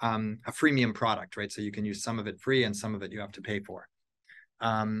a freemium product, right? So you can use some of it free and some of it you have to pay for.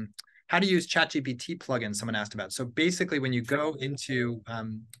 How to use ChatGPT plugins, someone asked about. So basically, when you go into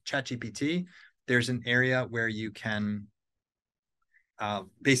ChatGPT, there's an area where you can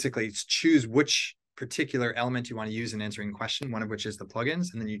basically choose which particular element you want to use in answering a question, one of which is the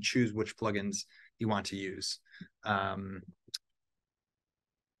plugins, and then you choose which plugins you want to use.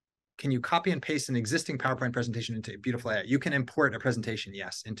 Can you copy and paste an existing PowerPoint presentation into Beautiful AI? You can import a presentation,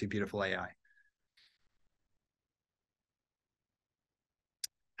 yes, into Beautiful AI.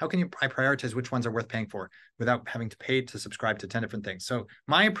 How can I prioritize which ones are worth paying for without having to pay to subscribe to 10 different things? So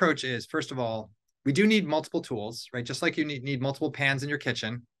my approach is, first of all, we do need multiple tools, right? Just like you need multiple pans in your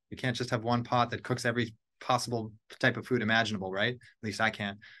kitchen. You can't just have one pot that cooks every possible type of food imaginable, right? At least I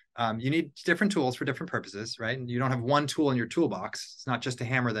can't. You need different tools for different purposes, right? And you don't have one tool in your toolbox. It's not just a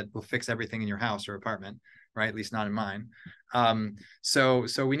hammer that will fix everything in your house or apartment, right? At least not in mine. So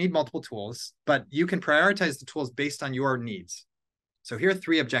we need multiple tools, but you can prioritize the tools based on your needs. So here are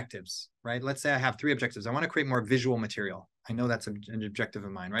 3 objectives, right? Let's say I have 3 objectives. I want to create more visual material. I know that's an objective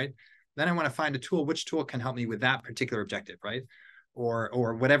of mine, right? Then I want to find a tool. Which tool can help me with that particular objective, right?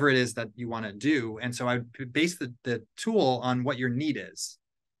 Or whatever it is that you want to do. And so I base the tool on what your need is,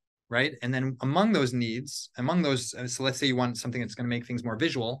 right? And then among those needs, so let's say you want something that's going to make things more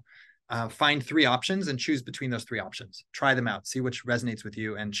visual, find 3 options and choose between those 3 options. Try them out, see which resonates with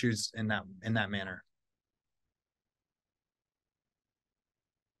you, and choose in that manner.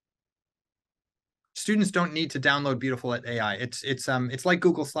 Students don't need to download Beautiful AI. It's like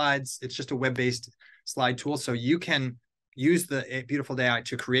Google Slides. It's just a web-based slide tool. So you can use the Beautiful AI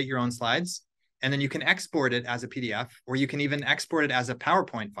to create your own slides, and then you can export it as a PDF, or you can even export it as a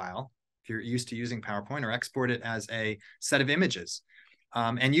PowerPoint file if you're used to using PowerPoint, or export it as a set of images.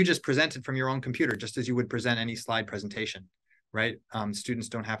 And you just present it from your own computer, just as you would present any slide presentation, right? Students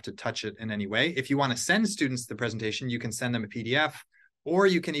don't have to touch it in any way. If you want to send students the presentation, you can send them a PDF, or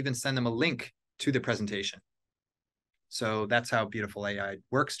you can even send them a link to the presentation. So that's how Beautiful AI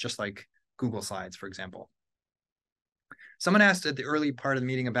works, just like Google Slides, for example. Someone asked at the early part of the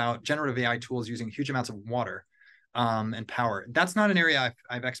meeting about generative AI tools using huge amounts of water and power. That's not an area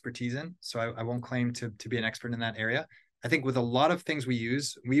I have expertise in, so I won't claim to be an expert in that area. I think with a lot of things we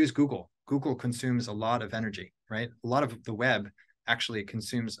use Google. Google consumes a lot of energy, right? A lot of the web actually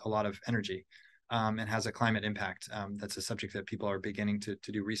consumes a lot of energy and has a climate impact. That's a subject that people are beginning to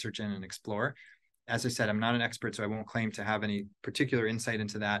do research in and explore. As I said, I'm not an expert, so I won't claim to have any particular insight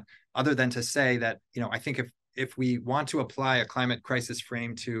into that, other than to say that, I think if we want to apply a climate crisis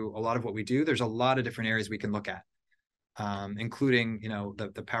frame to a lot of what we do, there's a lot of different areas we can look at, including,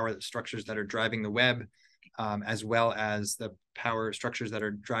 the power structures that are driving the web, as well as the power structures that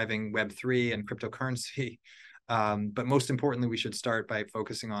are driving Web3 and cryptocurrency. But most importantly, we should start by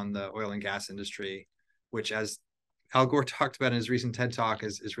focusing on the oil and gas industry, which, as Al Gore talked about in his recent TED Talk,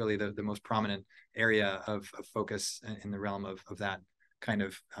 is really the most prominent area of focus in the realm of that kind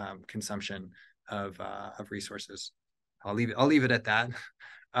of consumption of resources. I'll leave it at that.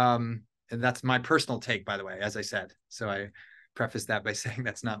 And that's my personal take, by the way, as I said. So I preface that by saying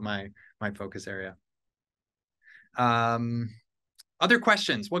that's not my focus area. Other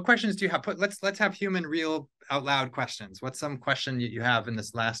questions? What questions do you have? Let's have human, real, out loud questions. What's some question you have in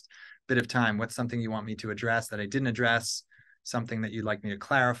this last bit of time? What's something you want me to address that I didn't address? Something that you'd like me to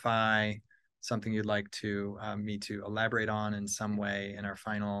clarify? Something you'd like to me to elaborate on in some way in our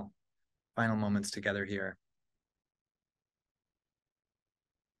final moments together here?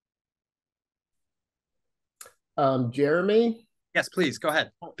 Jeremy? Yes, please, go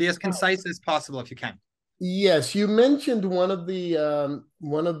ahead. Be as concise as possible if you can. Yes, you mentioned one of the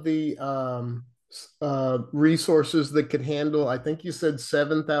resources that could handle, I think you said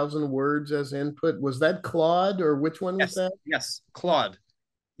 7,000 words as input. Was that Claude, or which one was that? Yes, Claude.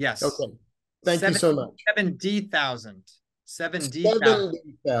 Yes. Okay. Thank you so much. 70,000. 70,000 words.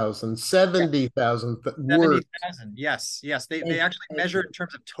 70,000. Yes. They actually measure in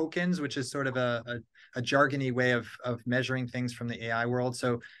terms of tokens, which is sort of a jargony way of measuring things from the AI world.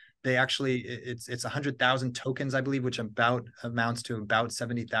 So they actually, it's 100,000 tokens, I believe, which amounts to about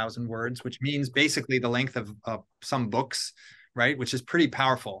 70,000 words, which means basically the length of some books, right? Which is pretty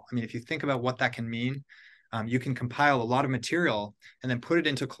powerful. I mean, if you think about what that can mean, you can compile a lot of material and then put it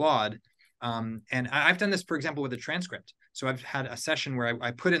into Claude, And I've done this, for example, with a transcript. So I've had a session where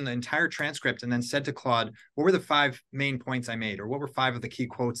I put in the entire transcript and then said to Claude, what were the 5 main points I made? Or what were 5 of the key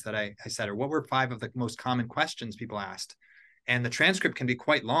quotes that I said? Or what were 5 of the most common questions people asked? And the transcript can be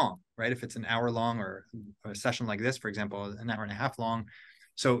quite long, right? If it's an hour long, or a session like this, for example, an hour and a half long.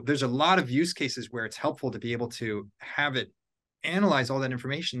 So there's a lot of use cases where it's helpful to be able to have it analyze all that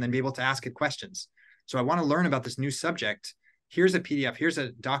information, then be able to ask it questions. So I want to learn about this new subject. Here's a PDF, here's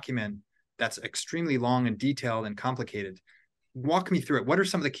a document that's extremely long and detailed and complicated. Walk me through it. What are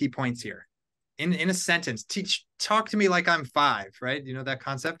some of the key points here? In a sentence, talk to me like I'm 5, right? You know that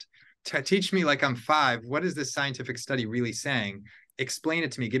concept? Teach me like I'm 5. What is this scientific study really saying? Explain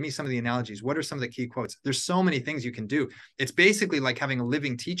it to me. Give me some of the analogies. What are some of the key quotes? There's so many things you can do. It's basically like having a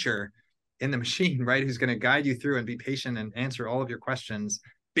living teacher in the machine, right? Who's going to guide you through and be patient and answer all of your questions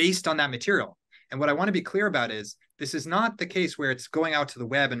based on that material. And what I want to be clear about is this is not the case where it's going out to the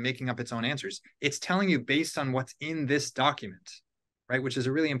web and making up its own answers. It's telling you based on what's in this document, right? Which is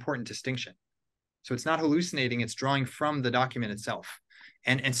a really important distinction. So it's not hallucinating, it's drawing from the document itself.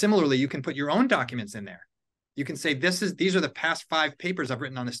 And similarly, you can put your own documents in there. You can say, these are the past 5 papers I've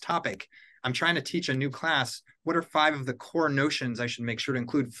written on this topic. I'm trying to teach a new class. What are 5 of the core notions I should make sure to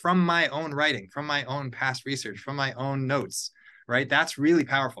include from my own writing, from my own past research, from my own notes, right? That's really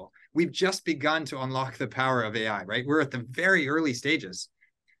powerful. We've just begun to unlock the power of AI, right? We're at the very early stages.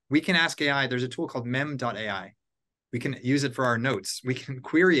 We can ask AI, there's a tool called mem.ai. We can use it for our notes. We can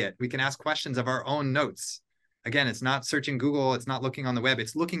query it. We can ask questions of our own notes. Again, it's not searching Google. It's not looking on the web.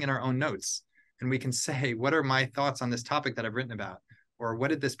 It's looking in our own notes. And we can say, what are my thoughts on this topic that I've written about? Or what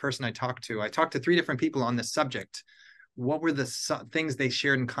did this person I talked to? I talked to 3 different people on this subject. What were the things they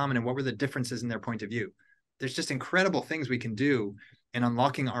shared in common, and what were the differences in their point of view? There's just incredible things we can do in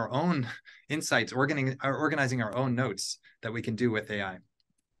unlocking our own insights, organizing our own notes that we can do with AI.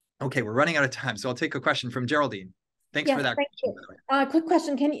 Okay, we're running out of time, so I'll take a question from Geraldine. Thanks for that. Thank you. Quick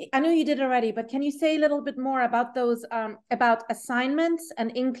question. I know you did it already, but can you say a little bit more about those, about assignments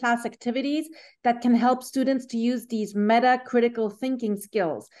and in-class activities that can help students to use these meta-critical thinking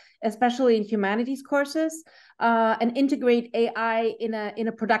skills, especially in humanities courses, and integrate AI in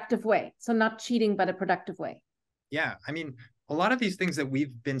a productive way? So not cheating, but a productive way. Yeah, I mean, a lot of these things that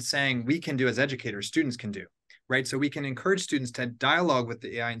we've been saying we can do as educators, students can do, right? So we can encourage students to dialogue with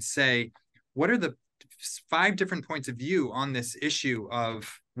the AI and say, what are the 5 different points of view on this issue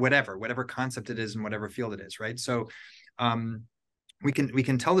of whatever concept it is and whatever field it is, right? So we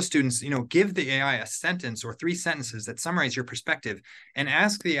can tell the students, give the AI a sentence or 3 sentences that summarize your perspective, and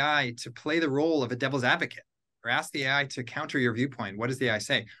ask the AI to play the role of a devil's advocate, or ask the AI to counter your viewpoint. What does the AI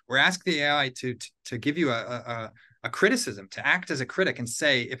say? Or ask the AI to give you a criticism, to act as a critic and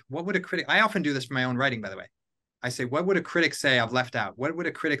say, what would a critic, I often do this for my own writing, by the way. I say, what would a critic say I've left out? What would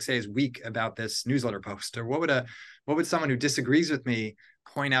a critic say is weak about this newsletter post? Or what would someone who disagrees with me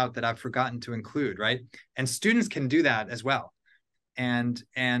point out that I've forgotten to include, right? And students can do that as well. And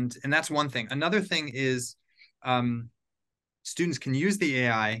that's one thing. Another thing is students can use the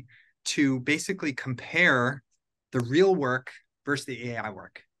AI to basically compare the real work versus the AI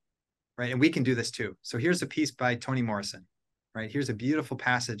work, right? And we can do this too. So here's a piece by Toni Morrison, right? Here's a beautiful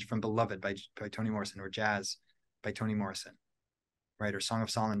passage from Beloved by Toni Morrison, or Jazz by Toni Morrison, right? Or Song of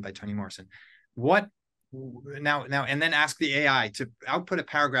Solomon by Toni Morrison. Now, and then ask the AI to output a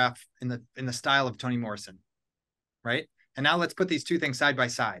paragraph in the style of Toni Morrison, right? And now let's put these 2 things side by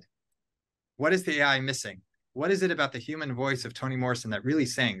side. What is the AI missing? What is it about the human voice of Toni Morrison that really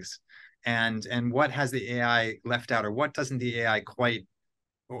sings? And what has the AI left out, or what doesn't the AI quite,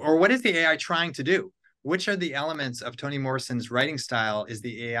 or what is the AI trying to do? Which are the elements of Toni Morrison's writing style is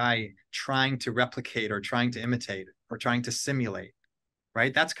the AI trying to replicate, or trying to imitate, or trying to simulate,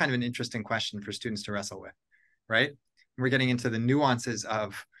 right? That's kind of an interesting question for students to wrestle with, right? We're getting into the nuances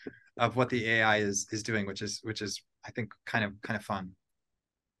of what the AI is doing, which is I think kind of fun.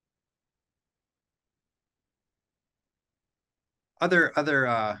 Other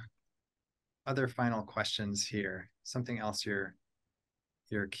final questions here. Something else you're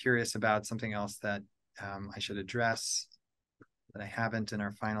curious about, something else that I should address that I haven't in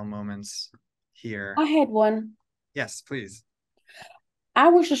our final moments here? I had one. Yes, please. I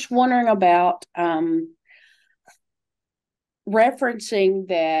was just wondering about referencing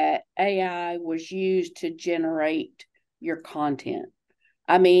that AI was used to generate your content.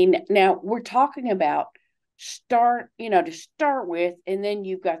 I mean, now we're talking about to start with, and then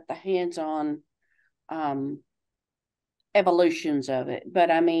you've got the hands-on evolutions of it.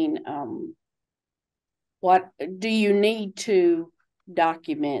 But I mean, what do you need to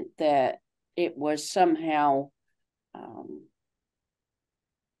document that it was somehow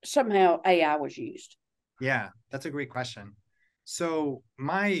somehow AI was used? Yeah, that's a great question. So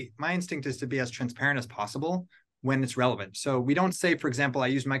my instinct is to be as transparent as possible when it's relevant. So we don't say, for example, I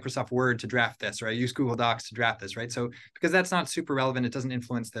use Microsoft Word to draft this, or I use Google Docs to draft this, right? So because that's not super relevant, it doesn't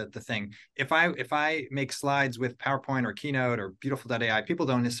influence the thing. If I make slides with PowerPoint or Keynote or Beautiful.ai, people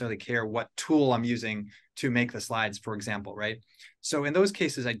don't necessarily care what tool I'm using to make the slides, for example, right? So in those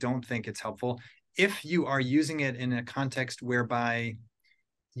cases, I don't think it's helpful. If you are using it in a context whereby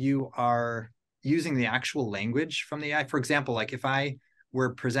you are using the actual language from the AI, for example, like if I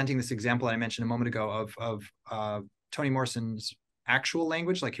were presenting this example that I mentioned a moment ago of Toni Morrison's actual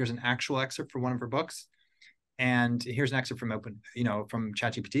language, like here's an actual excerpt from one of her books, and here's an excerpt from from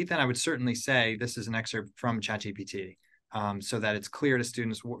ChatGPT, then I would certainly say this is an excerpt from ChatGPT, so that it's clear to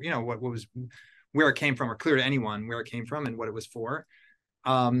students, what was, where it came from, or clear to anyone where it came from and what it was for.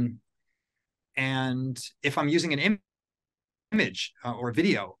 And if I'm using an image or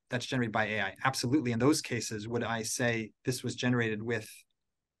video that's generated by AI, absolutely. In those cases, would I say this was generated with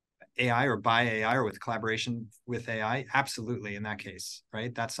AI or by AI or with collaboration with AI? Absolutely, in that case,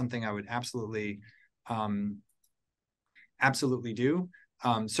 right? That's something I would absolutely do.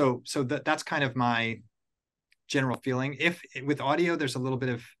 So that's kind of my general feeling. If with audio, there's a little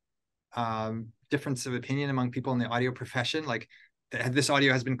bit of difference of opinion among people in the audio profession, like this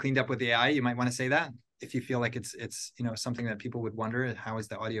audio has been cleaned up with AI, you might want to say that. If you feel like it's something that people would wonder, how is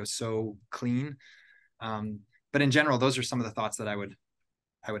the audio so clean? But in general, those are some of the thoughts that I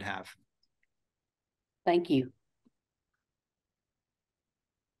would have. Thank you.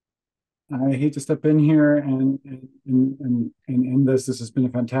 I hate to step in here and end this. This has been a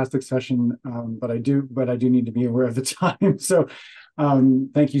fantastic session, but I do need to be aware of the time. So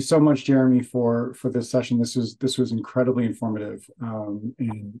thank you so much, Jeremy, for this session. This was incredibly informative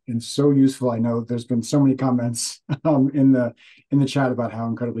and so useful. I know there's been so many comments in the chat about how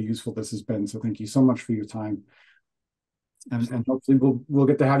incredibly useful this has been. So thank you so much for your time, and hopefully we'll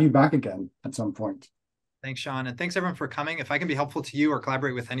get to have you back again at some point. Thanks, Sean. And thanks everyone for coming. If I can be helpful to you or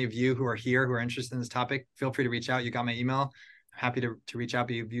collaborate with any of you who are here, who are interested in this topic, feel free to reach out. You got my email. I'm happy to reach out,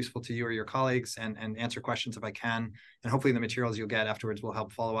 be useful to you or your colleagues, and answer questions if I can. And hopefully the materials you'll get afterwards will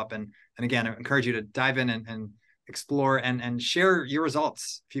help follow up. And again, I encourage you to dive in and explore and share your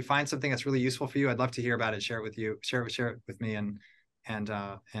results. If you find something that's really useful for you, I'd love to hear about it. Share it with you, share it with me, and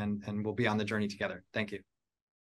we'll be on the journey together. Thank you.